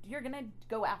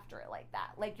go after it like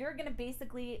that. Like, you're gonna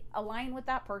basically align with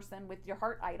that person, with your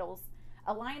heart idols,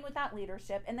 align with that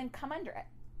leadership, and then come under it.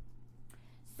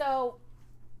 So,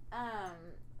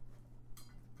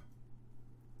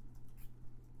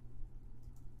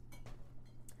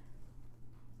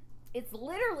 it's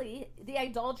literally the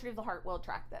idolatry of the heart will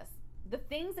attract this. The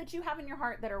things that you have in your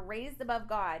heart that are raised above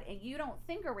God, and you don't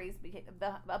think are raised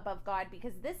above God,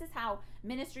 because this is how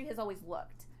ministry has always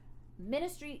looked.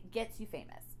 Ministry gets you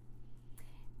famous.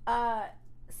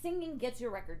 Singing gets you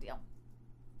a record deal.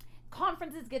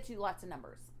 Conferences get you lots of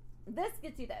numbers. This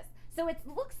gets you this. So it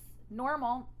looks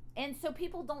normal, and so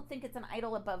people don't think it's an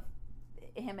idol above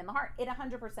him in the heart. It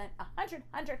 100%,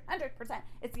 100%.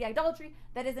 It's the idolatry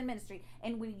that is in ministry.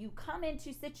 And when you come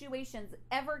into situations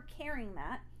ever carrying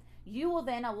that, you will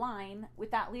then align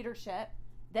with that leadership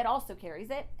that also carries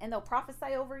it, and they'll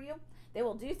prophesy over you. They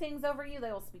will do things over you.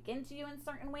 They will speak into you in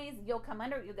certain ways. You'll come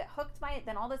under it. You'll get hooked by it.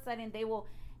 Then all of a sudden they will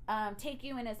take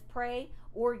you in as prey,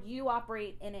 or you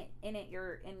operate in it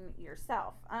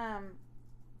yourself.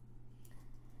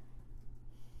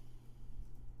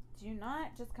 Do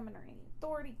not just come under any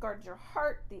authority. Guard your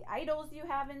heart, the idols you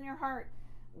have in your heart.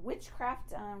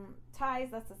 Witchcraft ties,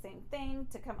 that's the same thing.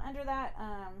 To come under that.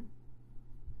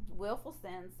 Willful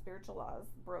sins, spiritual laws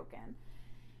broken.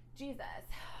 Jesus.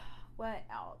 What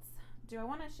else? Do I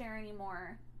want to share any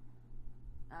more?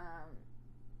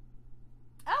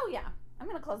 Oh yeah, I'm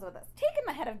gonna close with this. Taking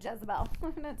the head of Jezebel.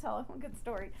 I'm gonna tell a good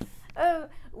story.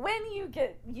 When you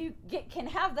can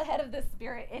have the head of the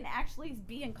spirit and actually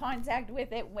be in contact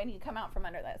with it when you come out from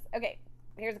under this. Okay,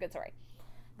 here's a good story.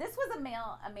 This was a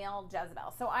male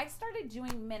Jezebel. So I started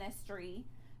doing ministry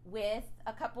with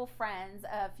a couple friends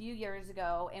a few years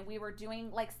ago, and we were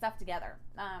doing like stuff together.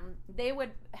 They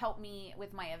would help me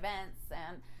with my events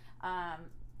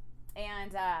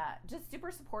and just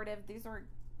super supportive. These were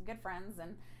good friends,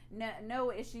 and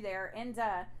no issue there. And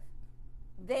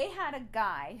they had a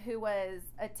guy who was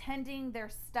attending their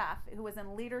stuff, who was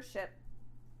in leadership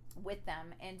with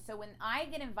them. And so when I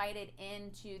get invited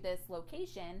into this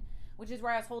location, which is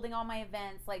where I was holding all my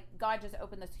events, like God just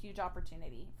opened this huge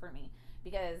opportunity for me,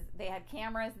 because they had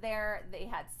cameras there. They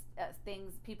had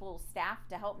staff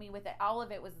to help me with it. All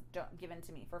of it was given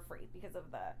to me for free because of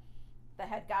the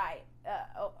head guy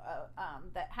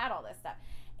that had all this stuff.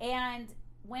 And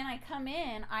when I come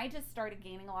in, I just started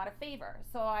gaining a lot of favor.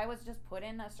 So I was just put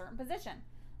in a certain position.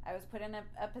 I was put in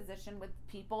a position with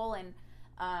people and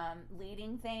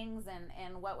leading things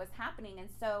and what was happening. And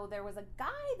so there was a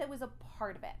guy that was a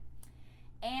part of it.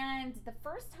 And the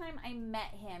first time I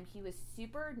met him, he was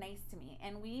super nice to me,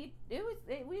 and we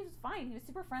was fine. He was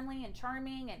super friendly and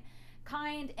charming and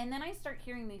kind. And then I start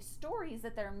hearing these stories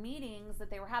at their meetings that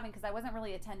they were having, because I wasn't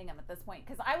really attending them at this point,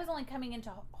 because I was only coming in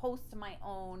to host my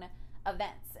own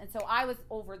events, and so I was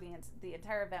over the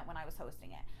entire event when I was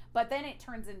hosting it. But then it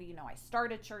turns into, I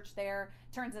start a church there.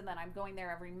 Turns in that I'm going there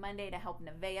every Monday to help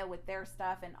Nevaeh with their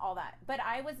stuff and all that. But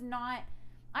I was not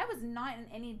in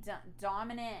any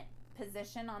dominant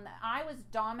position on that. I was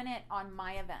dominant on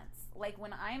my events. Like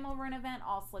when I'm over an event,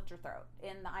 I'll slit your throat,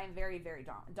 and I'm very, very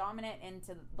dominant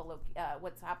into the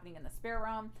what's happening in the spirit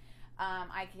realm.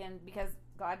 I can, because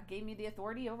God gave me the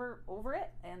authority over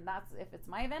it, and that's, if it's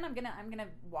my event, I'm gonna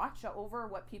watch over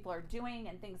what people are doing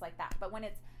and things like that. But when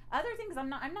it's other things, I'm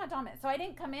not dominant. So I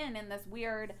didn't come in this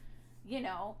weird, in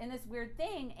this weird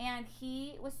thing. And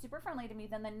he was super friendly to me.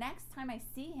 Then the next time I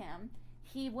see him,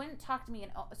 he wouldn't talk to me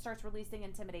and starts releasing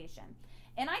intimidation.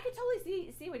 And I could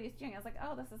totally see what he's doing. I was like,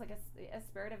 oh, this is like a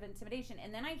spirit of intimidation.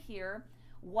 And then I hear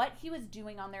what he was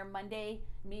doing on their Monday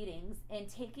meetings and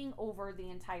taking over the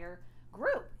entire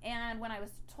group. And when I was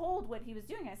told what he was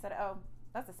doing, I said, oh,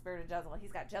 that's a spirit of Jezebel.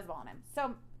 He's got Jezebel on him.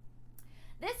 So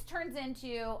this turns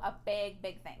into a big,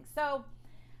 big thing. So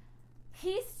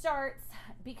he starts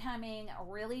becoming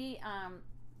really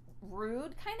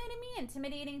rude kind of to me,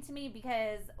 intimidating to me,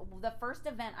 because the first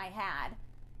event I had,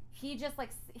 he just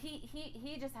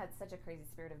he just had such a crazy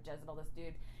spirit of Jezebel. This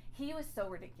dude, he was so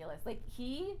ridiculous. Like,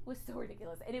 he was so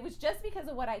ridiculous, and it was just because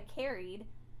of what I carried,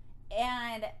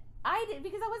 and I did,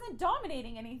 because I wasn't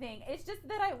dominating anything. It's just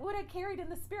that what I carried in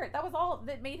the spirit, that was all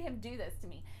that made him do this to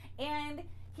me. And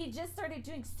he just started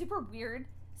doing super weird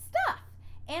stuff.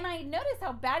 And I noticed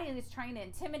how bad he was trying to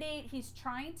intimidate. He's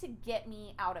trying to get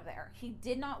me out of there. He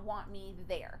did not want me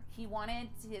there. He wanted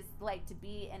to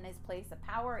be in his place of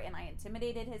power, and I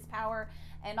intimidated his power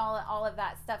and all of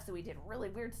that stuff. So he did really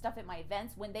weird stuff at my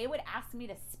events. When they would ask me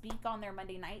to speak on their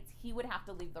Monday nights, he would have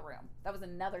to leave the room. That was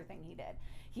another thing he did.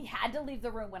 He had to leave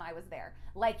the room when I was there.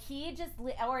 Like,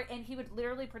 and he would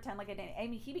literally pretend like I didn't. I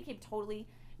mean, he became totally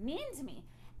mean to me.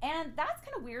 And that's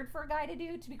kind of weird for a guy to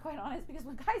do, to be quite honest, because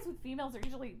when guys with females are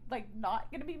usually, like,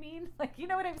 not going to be mean. Like, you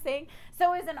know what I'm saying?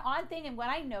 So it was an odd thing. And what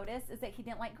I noticed is that he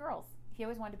didn't like girls. He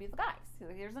always wanted to be with the guys. So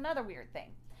here's another weird thing.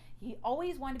 He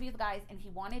always wanted to be with the guys, and he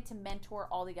wanted to mentor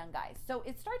all the young guys. So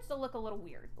it starts to look a little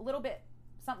weird. A little bit,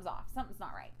 something's off. Something's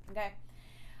not right. Okay?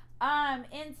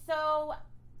 And so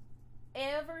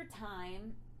every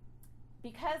time,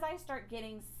 because I start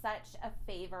getting such a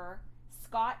favor,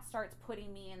 Scott starts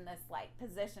putting me in this like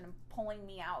position and pulling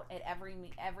me out at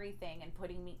everything and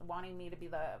wanting me to be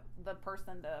the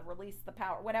person to release the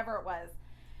power, whatever it was.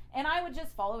 And I would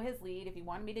just follow his lead. If he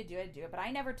wanted me to do it, I'd do it. But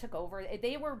I never took over.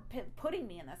 They were putting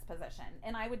me in this position,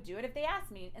 and I would do it if they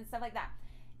asked me and stuff like that.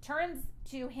 Turns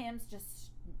to him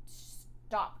just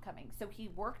stop coming. So he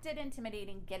worked at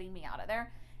intimidating, getting me out of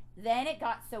there. Then it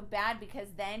got so bad because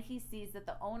then he sees that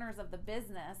the owners of the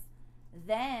business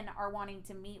then are wanting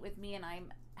to meet with me, and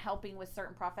I'm helping with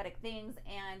certain prophetic things,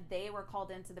 and they were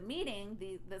called into the meeting.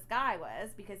 This guy was,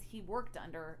 because he worked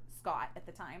under Scott at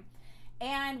the time,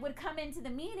 and would come into the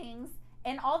meetings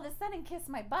and all of a sudden kiss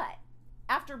my butt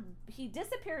after he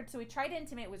disappeared. So he tried to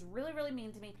intimidate, was really, really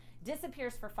mean to me,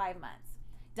 disappears for 5 months,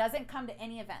 doesn't come to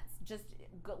any events, just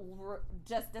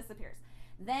disappears.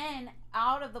 Then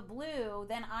out of the blue,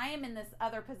 then I am in this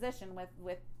other position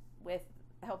with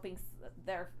helping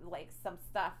their, like, some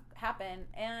stuff happen,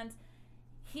 and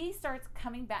he starts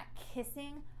coming back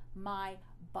kissing my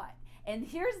butt. And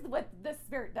here's what the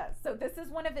spirit does. So this is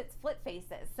one of its flip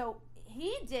faces. So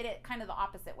he did it kind of the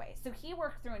opposite way. So he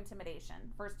worked through intimidation,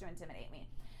 first to intimidate me.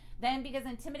 Then, because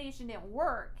intimidation didn't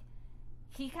work,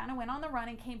 he kind of went on the run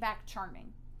and came back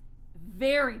charming.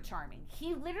 Very charming.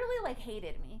 He literally, like,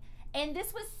 hated me. And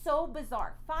this was so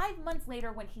bizarre. 5 months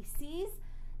later, when he sees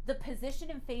the position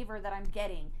and favor that I'm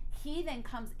getting, he then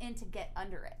comes in to get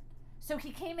under it. So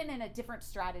he came in a different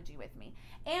strategy with me.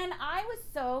 And I was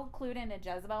so clued into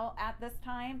Jezebel at this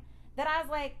time that I was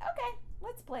like, okay,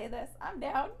 let's play this. I'm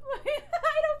down. I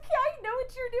don't care. I know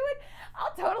what you're doing.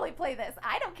 I'll totally play this.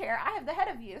 I don't care. I have the head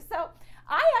of you. So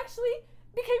I actually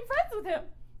became friends with him.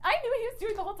 I knew what he was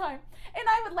doing the whole time. And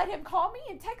I would let him call me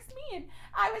and text me. And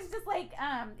I was just like,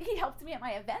 he helped me at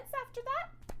my events after that.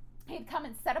 He'd come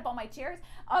and set up all my chairs.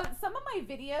 Some of my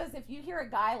videos, if you hear a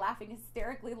guy laughing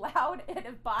hysterically loud and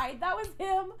abide, that was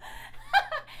him.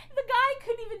 The guy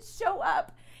couldn't even show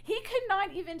up. He could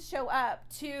not even show up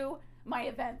to my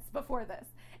events before this.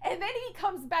 And then he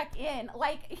comes back in.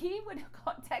 Like, he would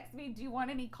text me, do you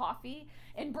want any coffee?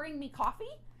 And bring me coffee.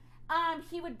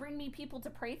 He would bring me people to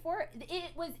pray for.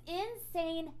 It was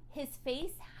insane, his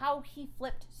face, how he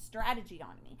flipped strategy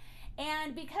on me.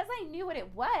 And because I knew what it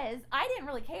was, I didn't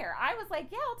really care. I was like,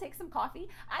 yeah, I'll take some coffee.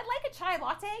 I'd like a chai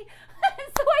latte.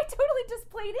 So I totally just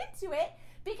played into it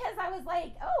because I was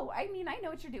like, oh, I mean, I know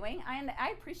what you're doing. And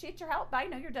I appreciate your help. I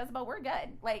know you're Jezebel. We're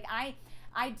good. Like, I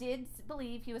did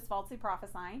believe he was falsely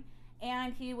prophesying,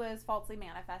 and he was falsely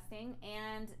manifesting,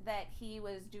 and that he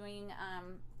was doing,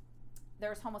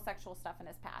 there's homosexual stuff in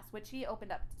his past, which he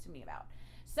opened up to me about.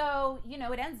 So, you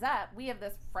know, it ends up, we have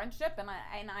this friendship, and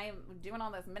I'm doing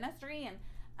all this ministry, and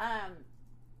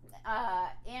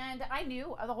I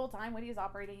knew the whole time what he was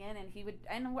operating in, and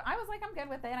I was like, I'm good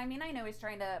with it. I mean, I know he's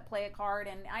trying to play a card,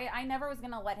 and I never was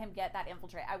going to let him get that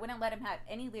infiltrate. I wouldn't let him have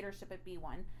any leadership at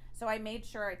B1. So I made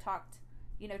sure I talked,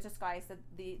 you know, to Sky. I said,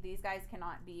 these guys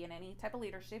cannot be in any type of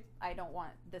leadership. I don't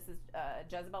want, this is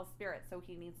Jezebel's spirit, so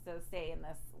he needs to stay in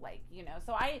this, like, you know.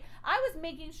 So I was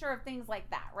making sure of things like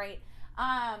that, right?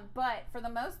 But for the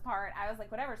most part, I was like,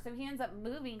 whatever. So he ends up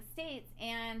moving states,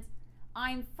 and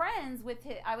I was friends with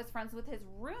his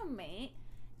roommate,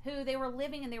 who they were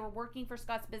living and they were working for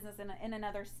Scott's business in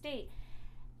another state.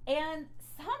 And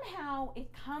somehow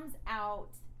it comes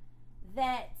out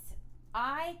that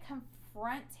I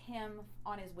confront him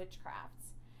on his witchcraft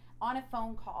on a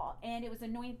phone call, and it was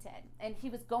anointed, and he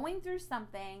was going through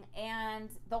something, and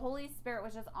the Holy Spirit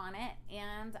was just on it.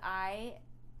 And I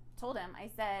told him, I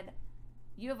said,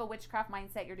 you have a witchcraft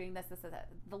mindset. You're doing this.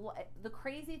 The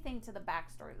crazy thing to the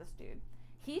backstory of this dude,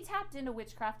 he tapped into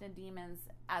witchcraft and demons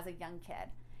as a young kid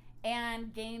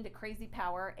and gained a crazy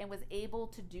power and was able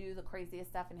to do the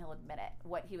craziest stuff, and he'll admit it,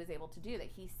 what he was able to do, that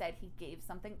he said he gave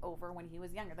something over when he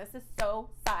was younger. This is so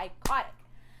psychotic.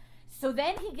 So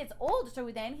then he gets old.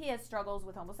 So then he has struggles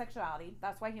with homosexuality.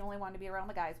 That's why he only wanted to be around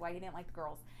the guys, why he didn't like the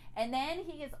girls. And then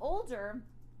he gets older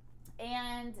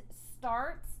and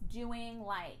starts doing,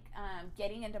 like,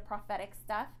 getting into prophetic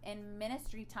stuff and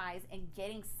ministry ties, and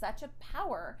getting such a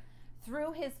power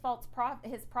through his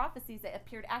his prophecies that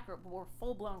appeared accurate but were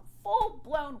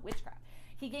full-blown witchcraft.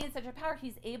 He gained such a power,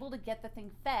 he's able to get the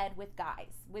thing fed with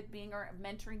guys, with being or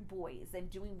mentoring boys and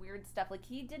doing weird stuff. Like,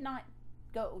 he did not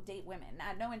go date women,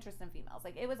 had no interest in females.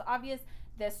 Like, it was obvious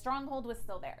the stronghold was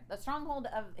still there. The stronghold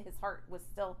of his heart was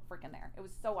still freaking there. It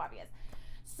was so obvious.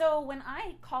 So when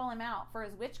I call him out for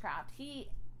his witchcraft, he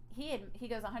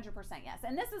goes 100% yes.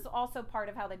 And this is also part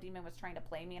of how the demon was trying to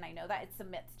play me, and I know that it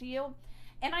submits to you.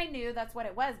 And I knew that's what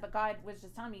it was, but God was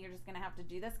just telling me, you're just going to have to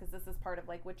do this because this is part of,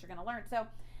 like, what you're going to learn. So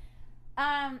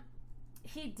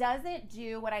he doesn't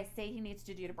do what I say he needs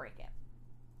to do to break it.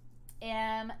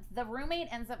 And the roommate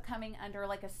ends up coming under,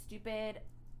 like, a stupid,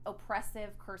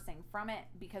 oppressive cursing from it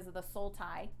because of the soul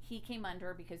tie he came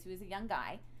under, because he was a young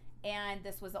guy, and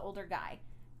this was the older guy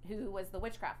who was the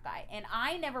witchcraft guy. And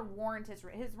I never warned his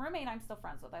roommate. I'm still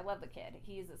friends with. I love the kid.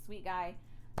 He's a sweet guy.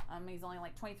 He's only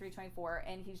like 23, 24,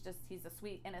 and he's a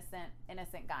sweet,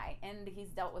 innocent guy. And he's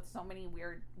dealt with so many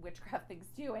weird witchcraft things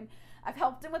too. And I've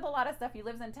helped him with a lot of stuff. He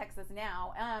lives in Texas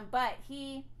now. But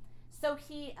he So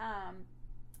he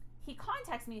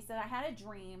contacts me. He said, I had a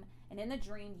dream, and in the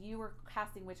dream you were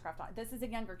casting witchcraft on. This is a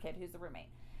younger kid who's a roommate.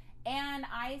 And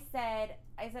I said,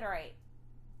 all right,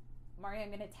 Mario, I'm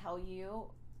going to tell you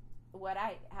what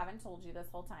I haven't told you this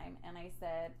whole time. And I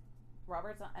said,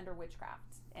 Robert's under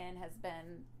witchcraft and has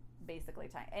been basically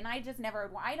tied. And I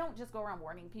don't just go around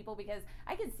warning people, because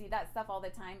I can see that stuff all the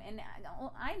time. And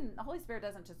the Holy Spirit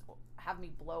doesn't just have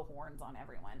me blow horns on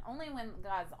everyone. Only when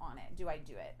God's on it do I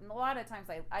do it. And a lot of times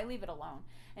I leave it alone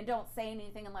and don't say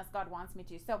anything unless God wants me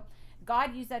to. So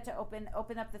God used that to open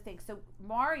up the thing. So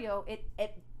Mario, it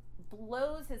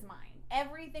blows his mind.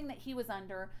 Everything that he was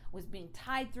under was being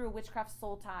tied through a witchcraft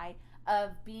soul tie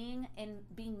of being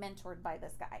mentored by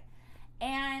this guy.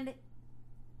 And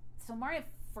so Mario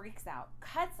freaks out,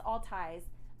 cuts all ties,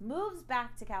 moves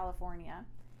back to California.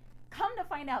 Come to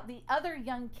find out, the other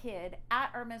young kid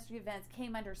at our ministry events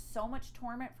came under so much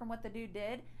torment from what the dude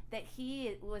did that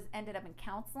he ended up in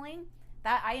counseling.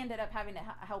 That I ended up having to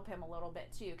help him a little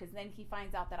bit too, because then he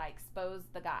finds out that I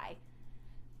exposed the guy.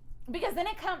 Because then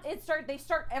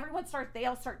they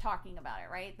all start talking about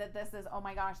it, right? That this is, oh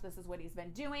my gosh, this is what he's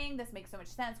been doing. This makes so much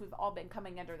sense. We've all been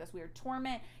coming under this weird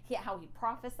torment. How he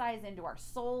prophesies into our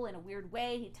soul in a weird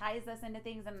way. He ties us into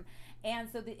things. And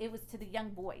so it was to the young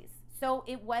boys. So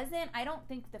it wasn't, I don't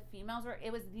think the females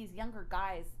it was these younger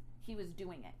guys, he was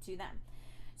doing it to them.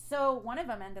 So one of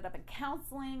them ended up in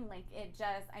counseling. Like it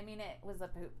was a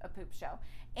poop show.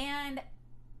 And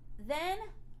then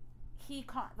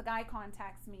the guy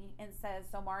contacts me and says,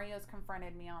 so Mario's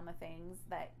confronted me on the things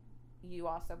that you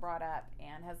also brought up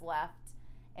and has left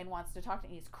and wants to talk to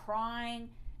me. He's crying,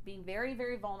 being very,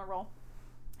 very vulnerable.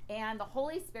 And the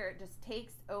Holy Spirit just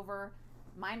takes over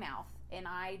my mouth and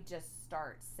I just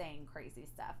start saying crazy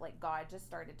stuff. Like God just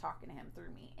started talking to him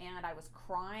through me. And I was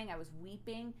crying, I was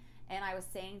weeping, and I was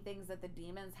saying things that the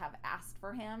demons have asked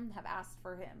for him.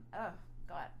 Oh,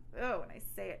 God. Oh, when I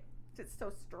say it. It's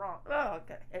so strong. Oh,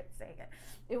 okay. It's saying it.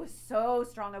 It was so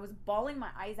strong. I was bawling my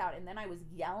eyes out, and then I was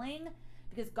yelling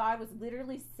because God was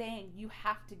literally saying, "You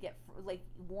have to get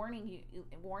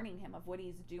warning him of what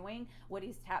he's doing, what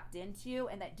he's tapped into,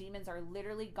 and that demons are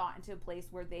literally gotten to a place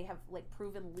where they have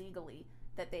proven legally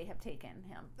that they have taken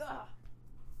him." Ugh.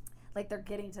 Like they're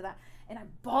getting to that, and I'm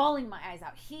bawling my eyes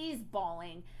out. He's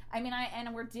bawling.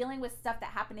 And we're dealing with stuff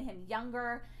that happened to him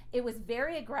younger. It was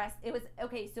very aggressive. It was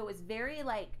okay. So it was very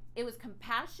it was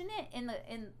compassionate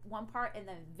in one part, and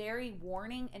then very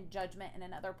warning and judgment in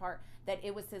another part. That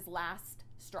it was his last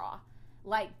straw.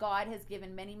 Like God has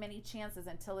given many, many chances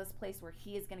until this place where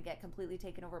he is going to get completely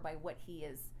taken over by what he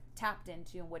is tapped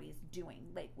into and what he's doing,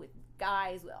 like with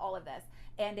guys, with all of this,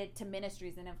 and it to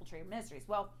ministries and infiltrated ministries.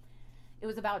 Well, it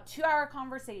was about a 2-hour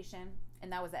conversation,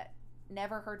 and that was it.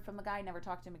 Never heard from the guy, never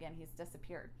talked to him again. He's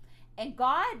disappeared. And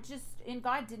God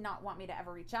did not want me to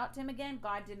ever reach out to him again.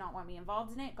 God did not want me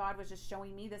involved in it. God was just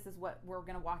showing me this is what we're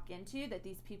going to walk into, that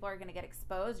these people are going to get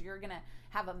exposed. You're going to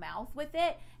have a mouth with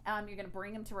it. You're going to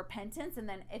bring them to repentance. And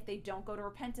then if they don't go to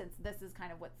repentance, this is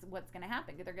kind of what's going to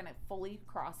happen. They're going to fully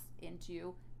cross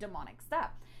into demonic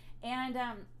stuff. And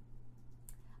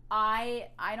I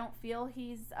don't feel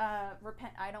he's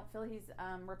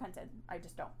repented. I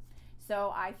just don't.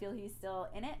 So I feel he's still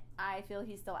in it. I feel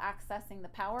he's still accessing the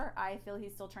power. I feel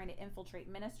he's still trying to infiltrate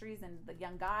ministries and the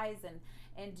young guys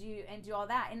and do all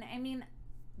that. And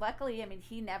luckily,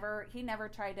 he never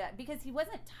tried to, because he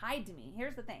wasn't tied to me.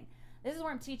 Here's the thing. This is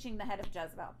where I'm teaching the head of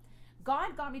Jezebel.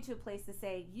 God got me to a place to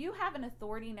say, you have an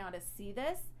authority now to see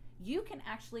this. You can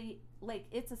actually,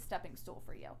 it's a stepping stool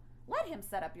for you. Let him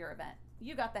set up your event.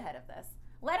 You got the head of this.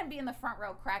 Let him be in the front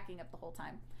row cracking up the whole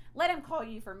time. Let him call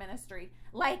you for ministry.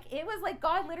 It was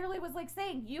God literally was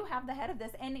saying, you have the head of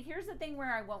this. And here's the thing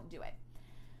where I won't do it.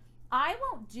 I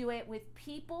won't do it with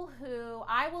people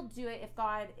I will do it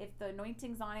if the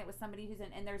anointing's on it with somebody who's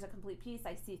in, and there's a complete peace,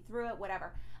 I see through it,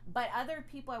 whatever. But other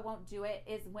people I won't do it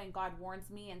is when God warns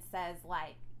me and says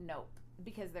nope,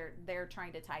 because they're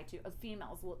trying to tie to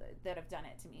females that have done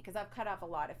it to me. Because I've cut off a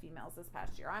lot of females this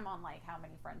past year. I'm on how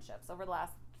many friendships over the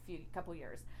last couple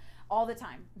years. All the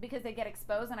time, because they get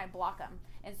exposed and I block them.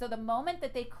 And so the moment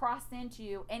that they cross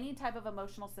into any type of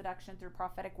emotional seduction through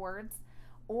prophetic words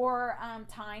or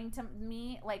tying to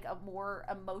me a more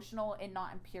emotional and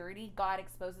not impurity, God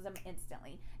exposes them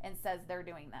instantly and says they're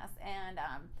doing this. And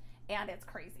it's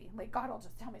crazy. God will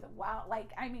just tell me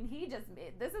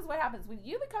this is what happens when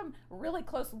you become really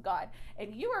close with God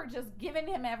and you are just giving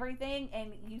him everything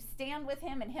and you stand with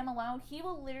him and him alone. He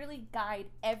will literally guide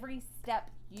every step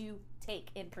you take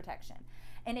in protection.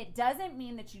 And it doesn't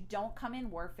mean that you don't come in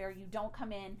warfare, you don't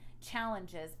come in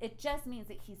challenges. It just means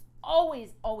that he's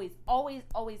always, always, always,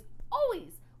 always,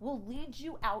 always will lead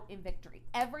you out in victory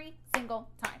every single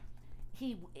time.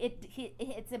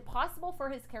 It's impossible for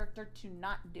his character to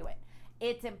not do it.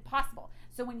 It's impossible.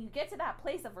 So when you get to that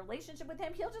place of relationship with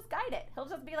him, he'll just guide it. He'll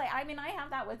just be like, I mean, I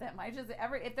have that with him.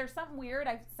 If there's something weird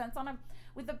I sense on him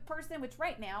with a person, which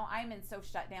right now I'm in so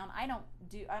shut down.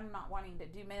 I'm not wanting to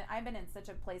do, I've been in such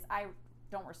a place. I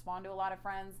don't respond to a lot of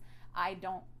friends. I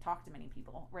don't talk to many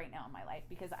people right now in my life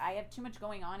because I have too much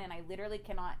going on and I literally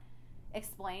cannot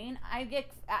explain. I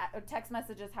get text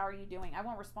messages, how are you doing? I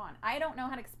won't respond. I don't know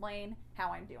how to explain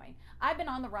how I'm doing. I've been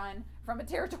on the run from a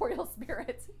territorial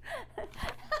spirit. Like,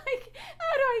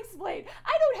 how do I explain?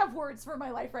 I don't have words for my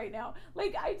life right now.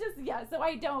 Like, so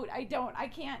I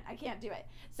can't do it.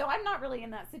 So I'm not really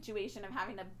in that situation of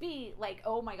having to be like,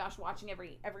 oh my gosh, watching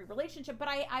every relationship, but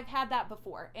I've had that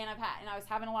before, and I was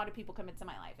having a lot of people come into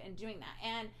my life and doing that,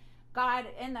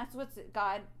 and that's what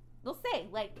God will say,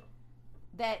 like,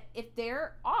 that if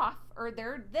they're off or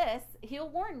they're this, he'll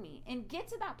warn me, and get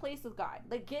to that place with God.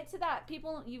 Like, get to that,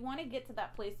 people, you want to get to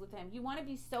that place with him. You want to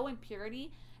be so in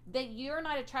purity that you're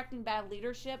not attracting bad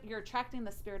leadership. You're attracting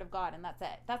the Spirit of God, and that's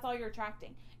it. That's all you're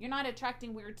attracting. You're not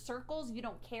attracting weird circles. You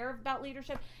don't care about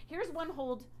leadership. Here's one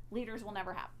hold leaders will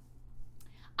never have.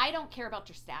 I don't care about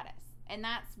your status, and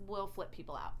that's will flip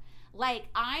people out. Like,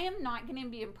 I am not going to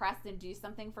be impressed and do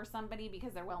something for somebody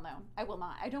because they're well known. I will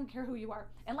not. I don't care who you are.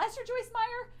 Unless you're Joyce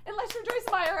Meyer.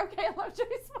 Okay, I love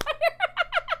Joyce Meyer.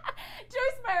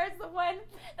 Joyce Meyer is the one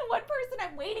person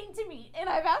I'm waiting to meet. And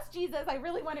I've asked Jesus. I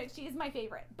really want it. She's my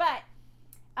favorite. But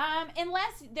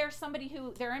unless there's somebody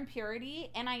who they're in purity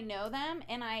and I know them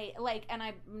and I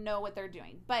know what they're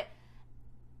doing. But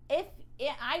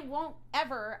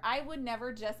I would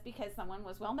never, just because someone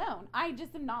was well known. I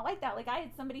just am not like that. Like, I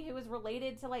had somebody who was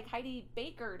related to like Heidi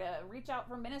Baker to reach out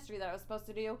for ministry that I was supposed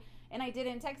to do, and I did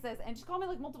it in Texas, and she called me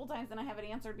like multiple times and I haven't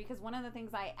answered because one of the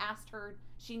things I asked her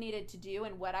she needed to do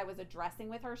and what I was addressing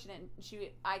with her,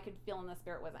 I could feel in the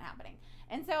spirit wasn't happening.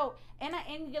 And so, and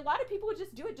a lot of people would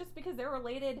just do it just because they're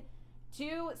related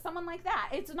to someone like that.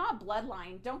 It's not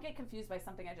bloodline. Don't get confused by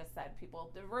something I just said, people.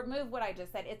 Remove what I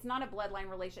just said. It's not a bloodline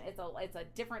relation. It's a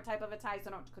different type of a tie, so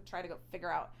don't try to go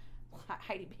figure out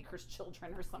Heidi Baker's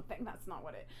children or something. That's not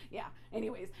what it, yeah.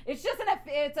 Anyways, it's just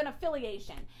it's an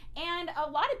affiliation. And a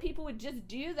lot of people would just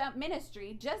do that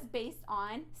ministry just based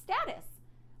on status.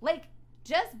 Like,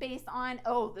 just based on,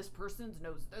 oh, this person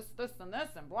knows this, and this,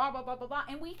 and blah, blah, blah, blah, blah.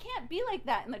 And we can't be like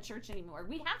that in the church anymore.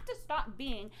 We have to stop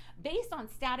being based on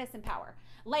status and power.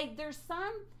 Like, there's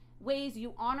some ways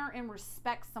you honor and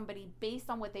respect somebody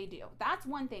based on what they do. That's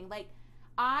one thing. Like,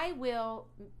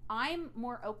 I'm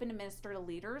more open to minister to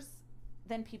leaders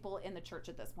than people in the church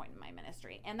at this point in my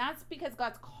ministry. And that's because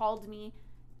God's called me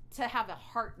to have a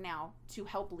heart now to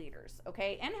help leaders,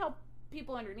 okay? And help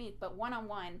people underneath, but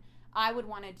one-on-one, I would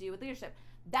want to do with leadership.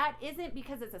 That isn't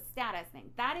because it's a status thing.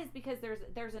 That is because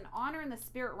there's an honor in the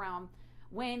spirit realm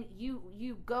when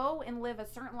you go and live a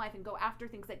certain life and go after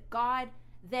things that God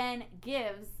then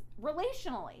gives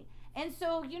relationally. And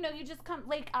so, you just come,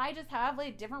 like, I just have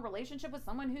like a different relationship with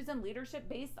someone who's in leadership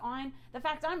based on the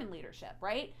fact I'm in leadership,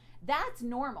 right? That's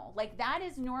normal. Like, that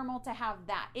is normal to have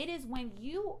that. It is when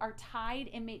you are tied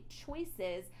and make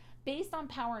choices based on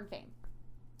power and fame.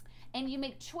 And you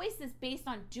make choices based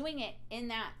on doing it in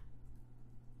that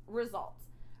result,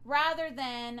 rather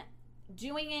than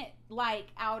doing it like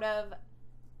out of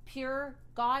pure,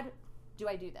 God, do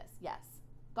I do this? Yes.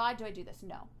 God, do I do this?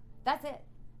 No. That's it.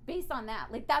 Based on that,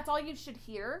 like, that's all you should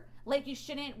hear. Like,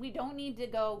 we don't need to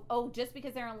go, oh, just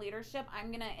because they're in leadership,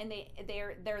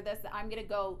 they're this, I'm gonna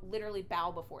go literally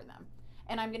bow before them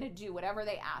and I'm gonna do whatever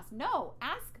they ask. No,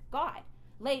 ask God.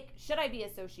 Like, should I be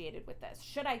associated with this?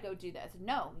 Should I go do this?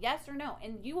 No, yes or no.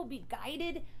 And you will be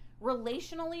guided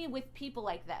relationally with people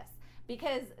like this,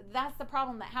 because that's the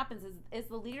problem that happens is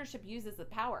the leadership uses the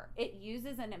power. It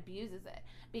uses and abuses it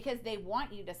because they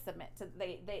want you to submit to,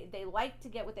 they like to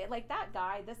get what they, like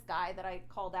this guy that I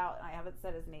called out, I haven't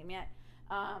said his name yet,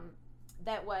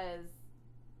 that was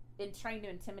trying to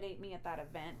intimidate me at that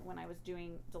event when I was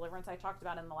doing deliverance. I talked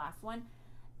about it in the last one.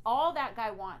 All that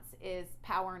guy wants is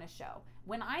power and a show.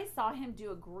 When I saw him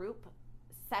do a group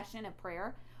session of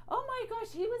prayer, oh my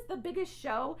gosh, he was the biggest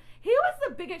show.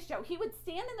 He would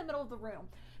stand in the middle of the room,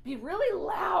 be really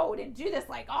loud, and do this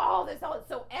like all this.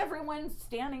 So everyone's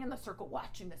standing in the circle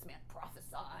watching this man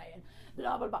prophesy and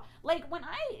blah, blah, blah. Like, when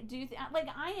I do like,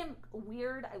 I am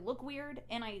weird. I look weird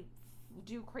and I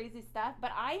do crazy stuff,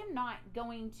 but I am not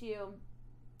going to,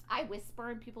 I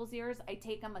whisper in people's ears. I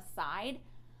take them aside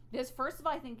Because first of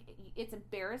all, I think it's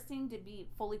embarrassing to be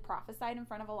fully prophesied in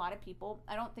front of a lot of people.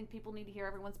 I don't think people need to hear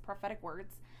everyone's prophetic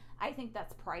words. I think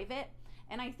that's private.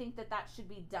 And I think that that should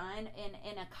be done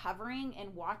in a covering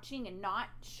and watching and not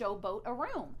showboat a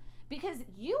room. Because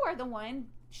you are the one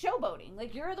showboating.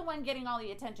 Like, you're the one getting all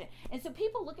the attention. And so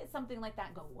people look at something like that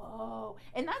and go, whoa.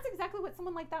 And that's exactly what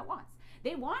someone like that wants.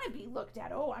 They want to be looked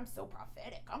at. Oh, I'm so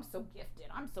prophetic. I'm so gifted.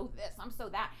 I'm so this. I'm so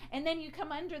that. And then you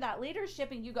come under that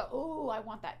leadership and you go, oh, I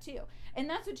want that too. And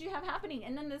that's what you have happening.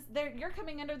 And then you're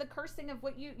coming under the cursing of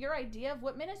what your idea of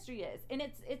what ministry is. And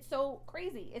it's so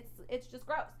crazy. It's just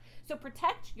gross. So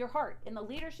protect your heart in the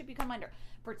leadership you come under.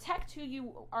 Protect who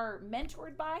you are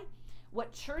mentored by,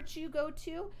 what church you go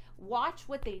to. Watch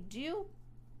what they do.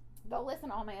 Go listen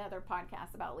to all my other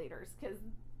podcasts about leaders, because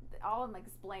I'll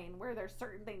explain where there's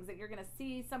certain things that you're going to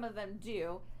see some of them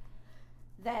do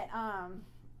that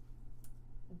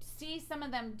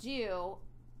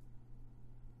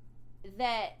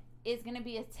is going to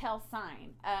be a tell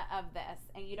sign of this,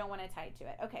 and you don't want to tie to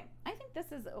it. Okay, I think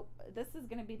this is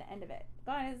going to be the end of it.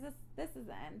 God, this is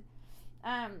the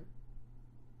end.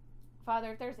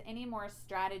 Father, if there's any more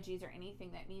strategies or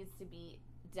anything that needs to be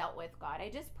dealt with, God, I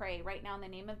just pray right now in the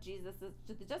name of Jesus,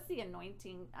 just the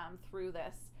anointing through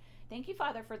this. Thank you,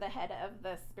 Father, for the head of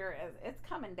the Spirit. It's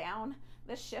coming down.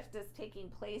 The shift is taking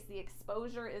place. The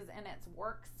exposure is in its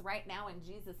works right now in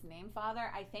Jesus' name,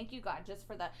 Father. I thank you, God, just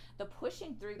for the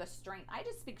pushing through, the strength. I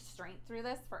just speak strength through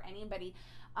this for anybody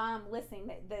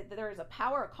listening. That there is a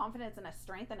power, a confidence, and a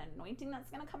strength and anointing that's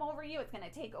going to come over you. It's going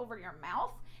to take over your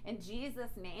mouth in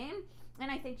Jesus' name. And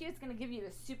I thank you it's going to give you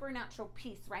a supernatural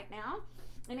peace right now.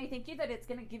 And I thank you that it's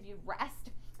going to give you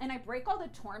rest. And I break all the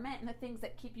torment and the things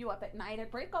that keep you up at night. I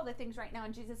break all the things right now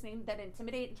in Jesus' name that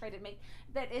intimidate and try to make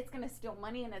that it's going to steal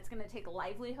money and it's going to take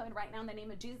livelihood right now in the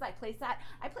name of Jesus. I place that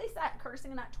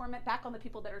cursing and that torment back on the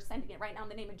people that are sending it right now in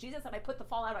the name of Jesus. And I put the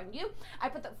fallout on you. I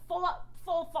put the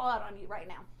full fallout on you right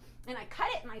now. And I cut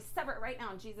it and I sever it right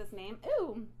now in Jesus' name.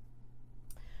 Ooh.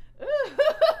 Ooh.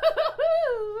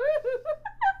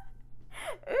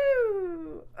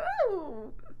 Ooh.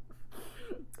 Ooh.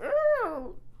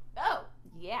 Ooh. Oh.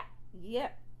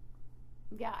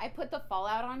 Yeah, I put the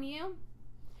fallout on you,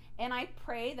 and I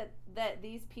pray that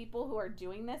these people who are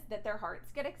doing this, that their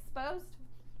hearts get exposed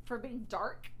for being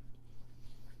dark,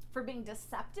 for being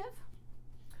deceptive,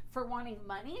 for wanting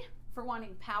money, for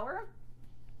wanting power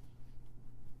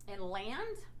and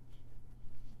land,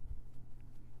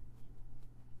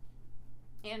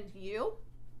 and you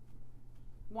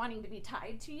wanting to be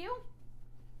tied to you.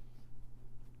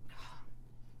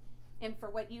 And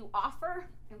for what you offer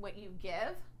and what you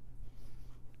give.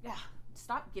 Yeah,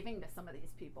 stop giving to some of these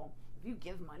people. If you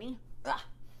give money, if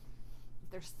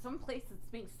there's some place that's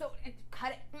being so,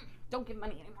 cut it. Don't give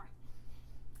money anymore.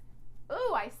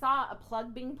 Ooh, I saw a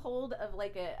plug being pulled of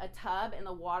like a tub and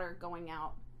the water going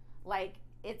out. Like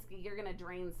you're going to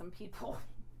drain some people.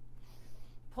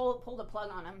 Pull the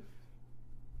plug on them.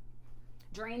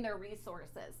 Drain their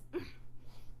resources.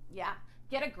 Yeah,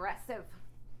 get aggressive.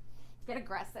 Get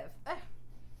aggressive.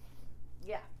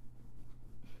 Yeah.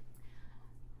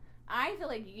 I feel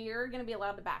like you're going to be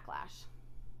allowed to backlash.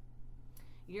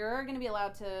 You're going to be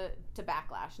allowed to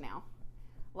backlash now.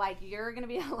 Like, you're going to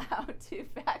be allowed to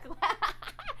backlash.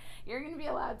 You're going to be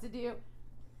allowed to do.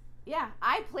 Yeah,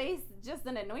 I place just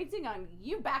an anointing on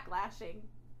you backlashing.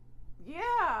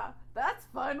 Yeah, that's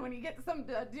fun when you get something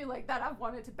to do like that. I've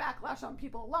wanted to backlash on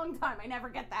people a long time. I never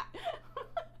get that.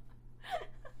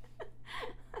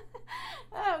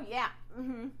 Oh, yeah.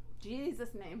 Mm-hmm.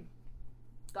 Jesus' name.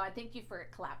 God, thank you for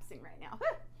it collapsing right now.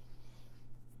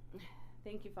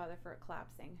 Thank you, Father, for it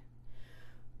collapsing.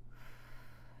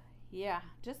 Yeah,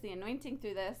 just the anointing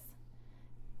through this.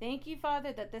 Thank you,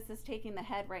 Father, that this is taking the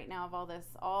head right now of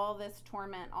all this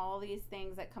torment, all these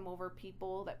things that come over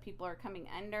people, that people are coming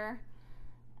under.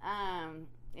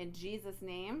 In Jesus'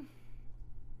 name.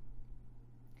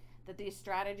 That these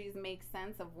strategies make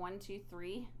sense of 1, 2,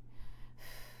 3.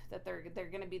 That they're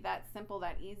going to be that simple,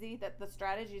 that easy, that the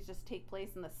strategies just take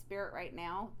place in the Spirit right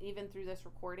now, even through this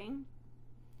recording.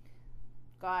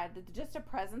 God, just a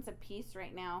presence of peace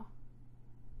right now.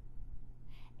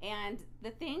 And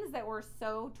the things that were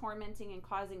so tormenting and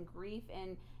causing grief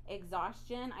and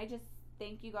exhaustion, I just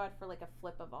thank you, God, for like a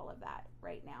flip of all of that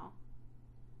right now.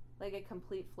 Like a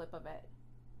complete flip of it.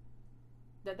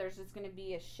 That there's just going to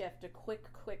be a shift, a quick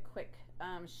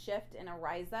shift and a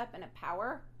rise up and a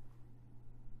power.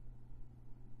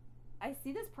 I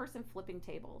see this person flipping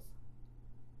tables.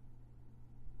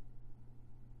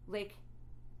 Like,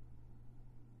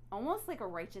 almost like a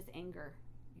righteous anger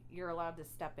you're allowed to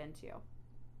step into.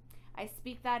 I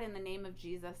speak that in the name of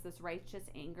Jesus, this righteous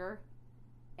anger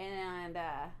And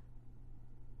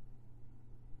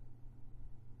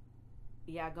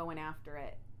yeah, going after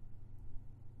it.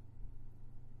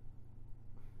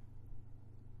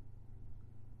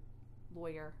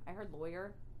 Lawyer. I heard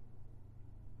lawyer.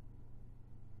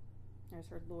 I just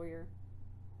heard lawyer.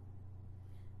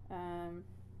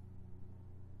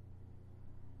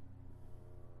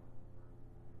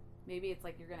 Maybe it's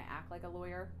like you're going to act like a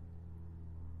lawyer.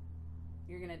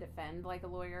 You're going to defend like a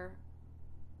lawyer.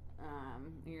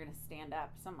 You're going to stand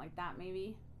up. Something like that,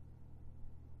 maybe.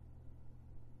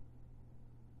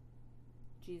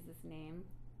 Jesus' name.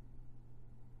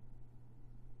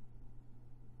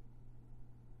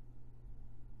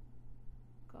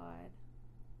 God.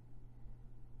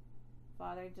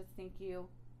 Father, I just thank you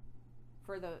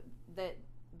for that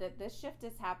this shift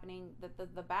is happening, that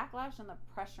the backlash and the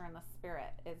pressure in the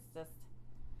spirit is just,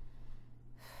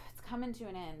 it's coming to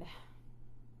an end.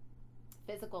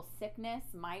 Physical sickness,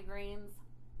 migraines,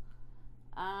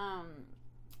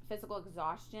 physical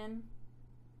exhaustion,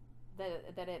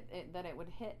 that it would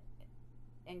hit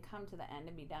and come to the end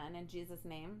and be done in Jesus'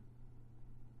 name.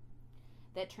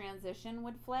 That transition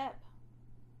would flip.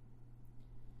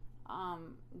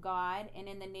 God, and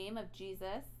in the name of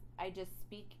Jesus, I just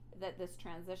speak that this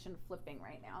transition flipping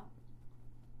right now.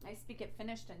 I speak it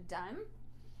finished and done.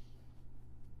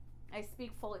 I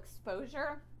speak full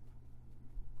exposure.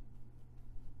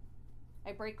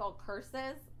 I break all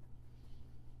curses.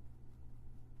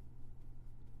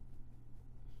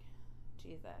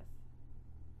 Jesus.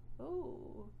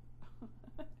 Ooh.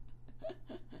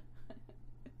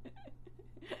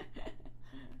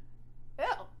 Ew.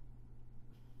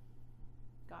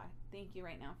 God, thank you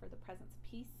right now for the presence of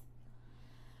peace.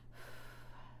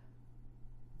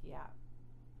 Yeah.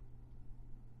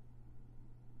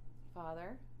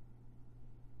 Father,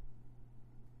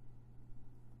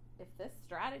 if this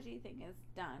strategy thing is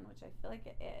done, which I feel like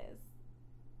it is,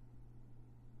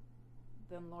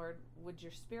 then Lord, would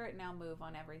your spirit now move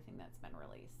on everything that's been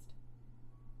released?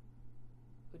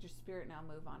 Would your spirit now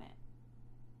move on it?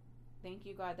 Thank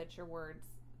you, God, that your words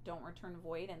don't return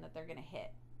void and that they're going to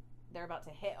hit. They're about to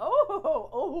hit.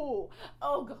 Oh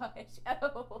gosh.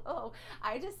 Oh.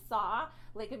 I just saw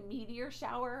like a meteor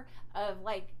shower of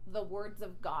like the words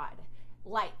of God,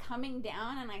 like coming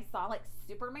down, and I saw like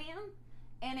Superman,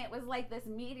 and it was like this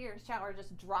meteor shower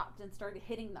just dropped and started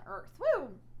hitting the earth. Woo!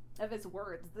 Of his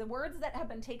words. The words that have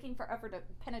been taking forever to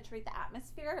penetrate the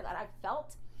atmosphere that I've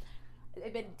felt.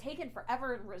 They've been taken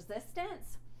forever in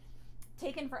resistance,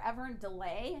 taken forever in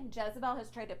delay. Jezebel has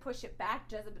tried to push it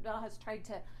back. Jezebel has tried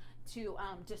to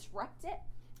disrupt it.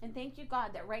 And thank you,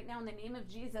 God, that right now in the name of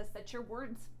Jesus, that your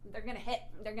words, they're going to hit.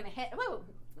 They're going to hit. Whoa.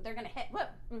 They're going to hit. Whoa.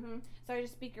 Mm-hmm. So I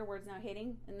just speak your words now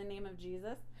hitting in the name of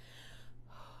Jesus.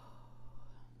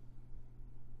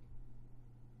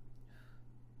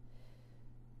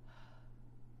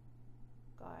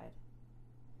 God.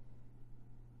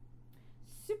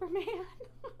 Superman.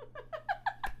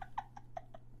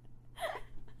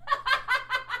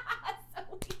 So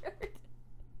weird.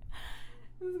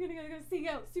 Who's gonna go sing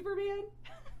out Superman?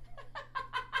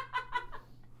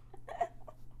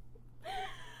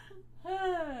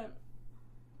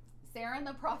 Sarah and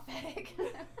the prophetic.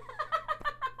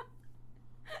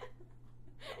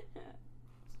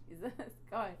 Jesus,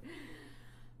 God.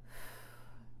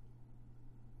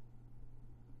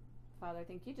 Father,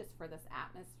 thank you just for this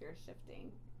atmosphere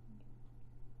shifting.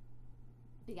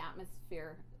 The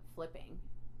atmosphere flipping.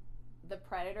 The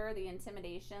predator, the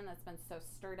intimidation that's been so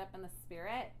stirred up in the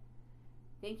spirit.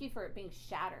 Thank you for it being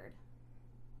shattered.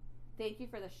 Thank you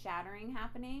for the shattering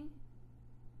happening.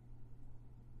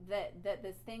 That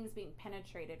this thing's being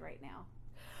penetrated right now.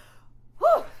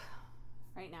 Whew!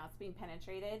 Right now it's being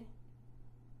penetrated.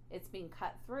 It's being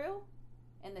cut through.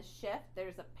 In the shift,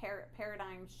 there's a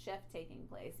paradigm shift taking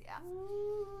place. Yeah.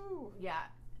 Ooh. Yeah.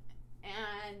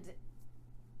 And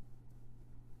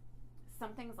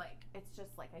something's like, it's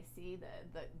just like I see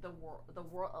the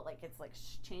world like it's like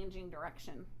changing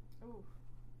direction. Ooh.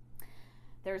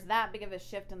 There's that big of a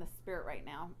shift in the spirit right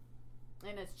now.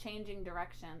 And it's changing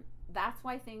direction. That's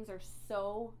why things are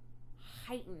so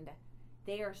heightened.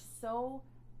 They are so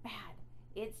bad.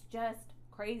 It's just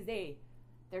crazy.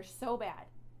 They're so bad.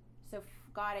 So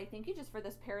God, I thank you just for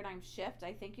this paradigm shift.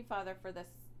 I thank you, Father, for this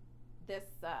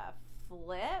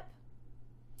flip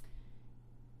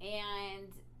and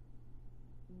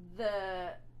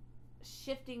the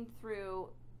shifting through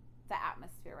the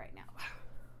atmosphere right now.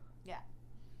 Yeah.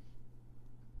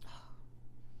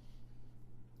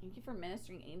 Thank you for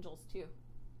ministering angels too,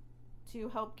 to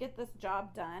help get this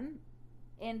job done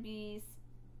and be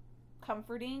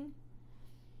comforting,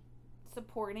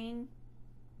 supporting.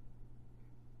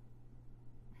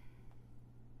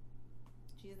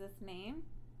 Jesus' name.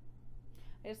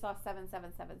 I just saw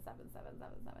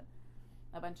 7777777.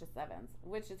 A bunch of sevens,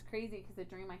 which is crazy because the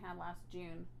dream I had last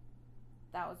June,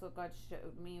 that was what God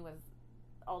showed me, was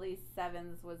all these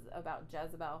sevens was about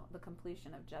Jezebel, the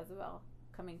completion of Jezebel,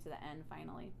 coming to the end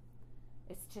finally.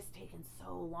 It's just taken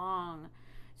so long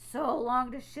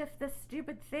to shift this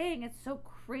stupid thing. It's so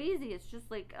crazy. It's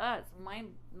just like it's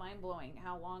mind blowing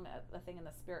how long a thing in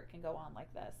the spirit can go on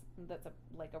like this. That's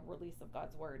like a release of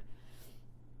God's word.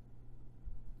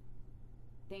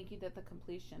 Thank you that the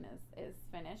completion is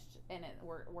finished, and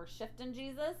we're shifting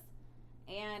Jesus.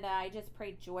 And I just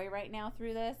pray joy right now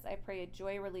through this. I pray a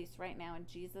joy release right now in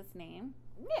Jesus' name.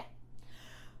 Yeah.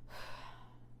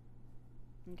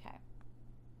 Okay.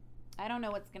 I don't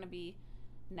know what's going to be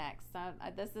next.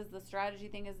 This is the strategy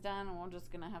thing is done, and we're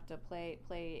just going to have to play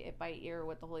it by ear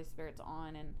what the Holy Spirit's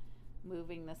on and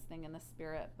moving this thing in the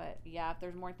spirit. But yeah, if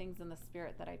there's more things in the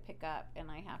spirit that I pick up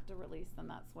and I have to release, then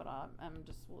that's what I'm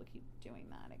just will keep doing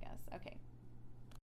that, I guess. Okay.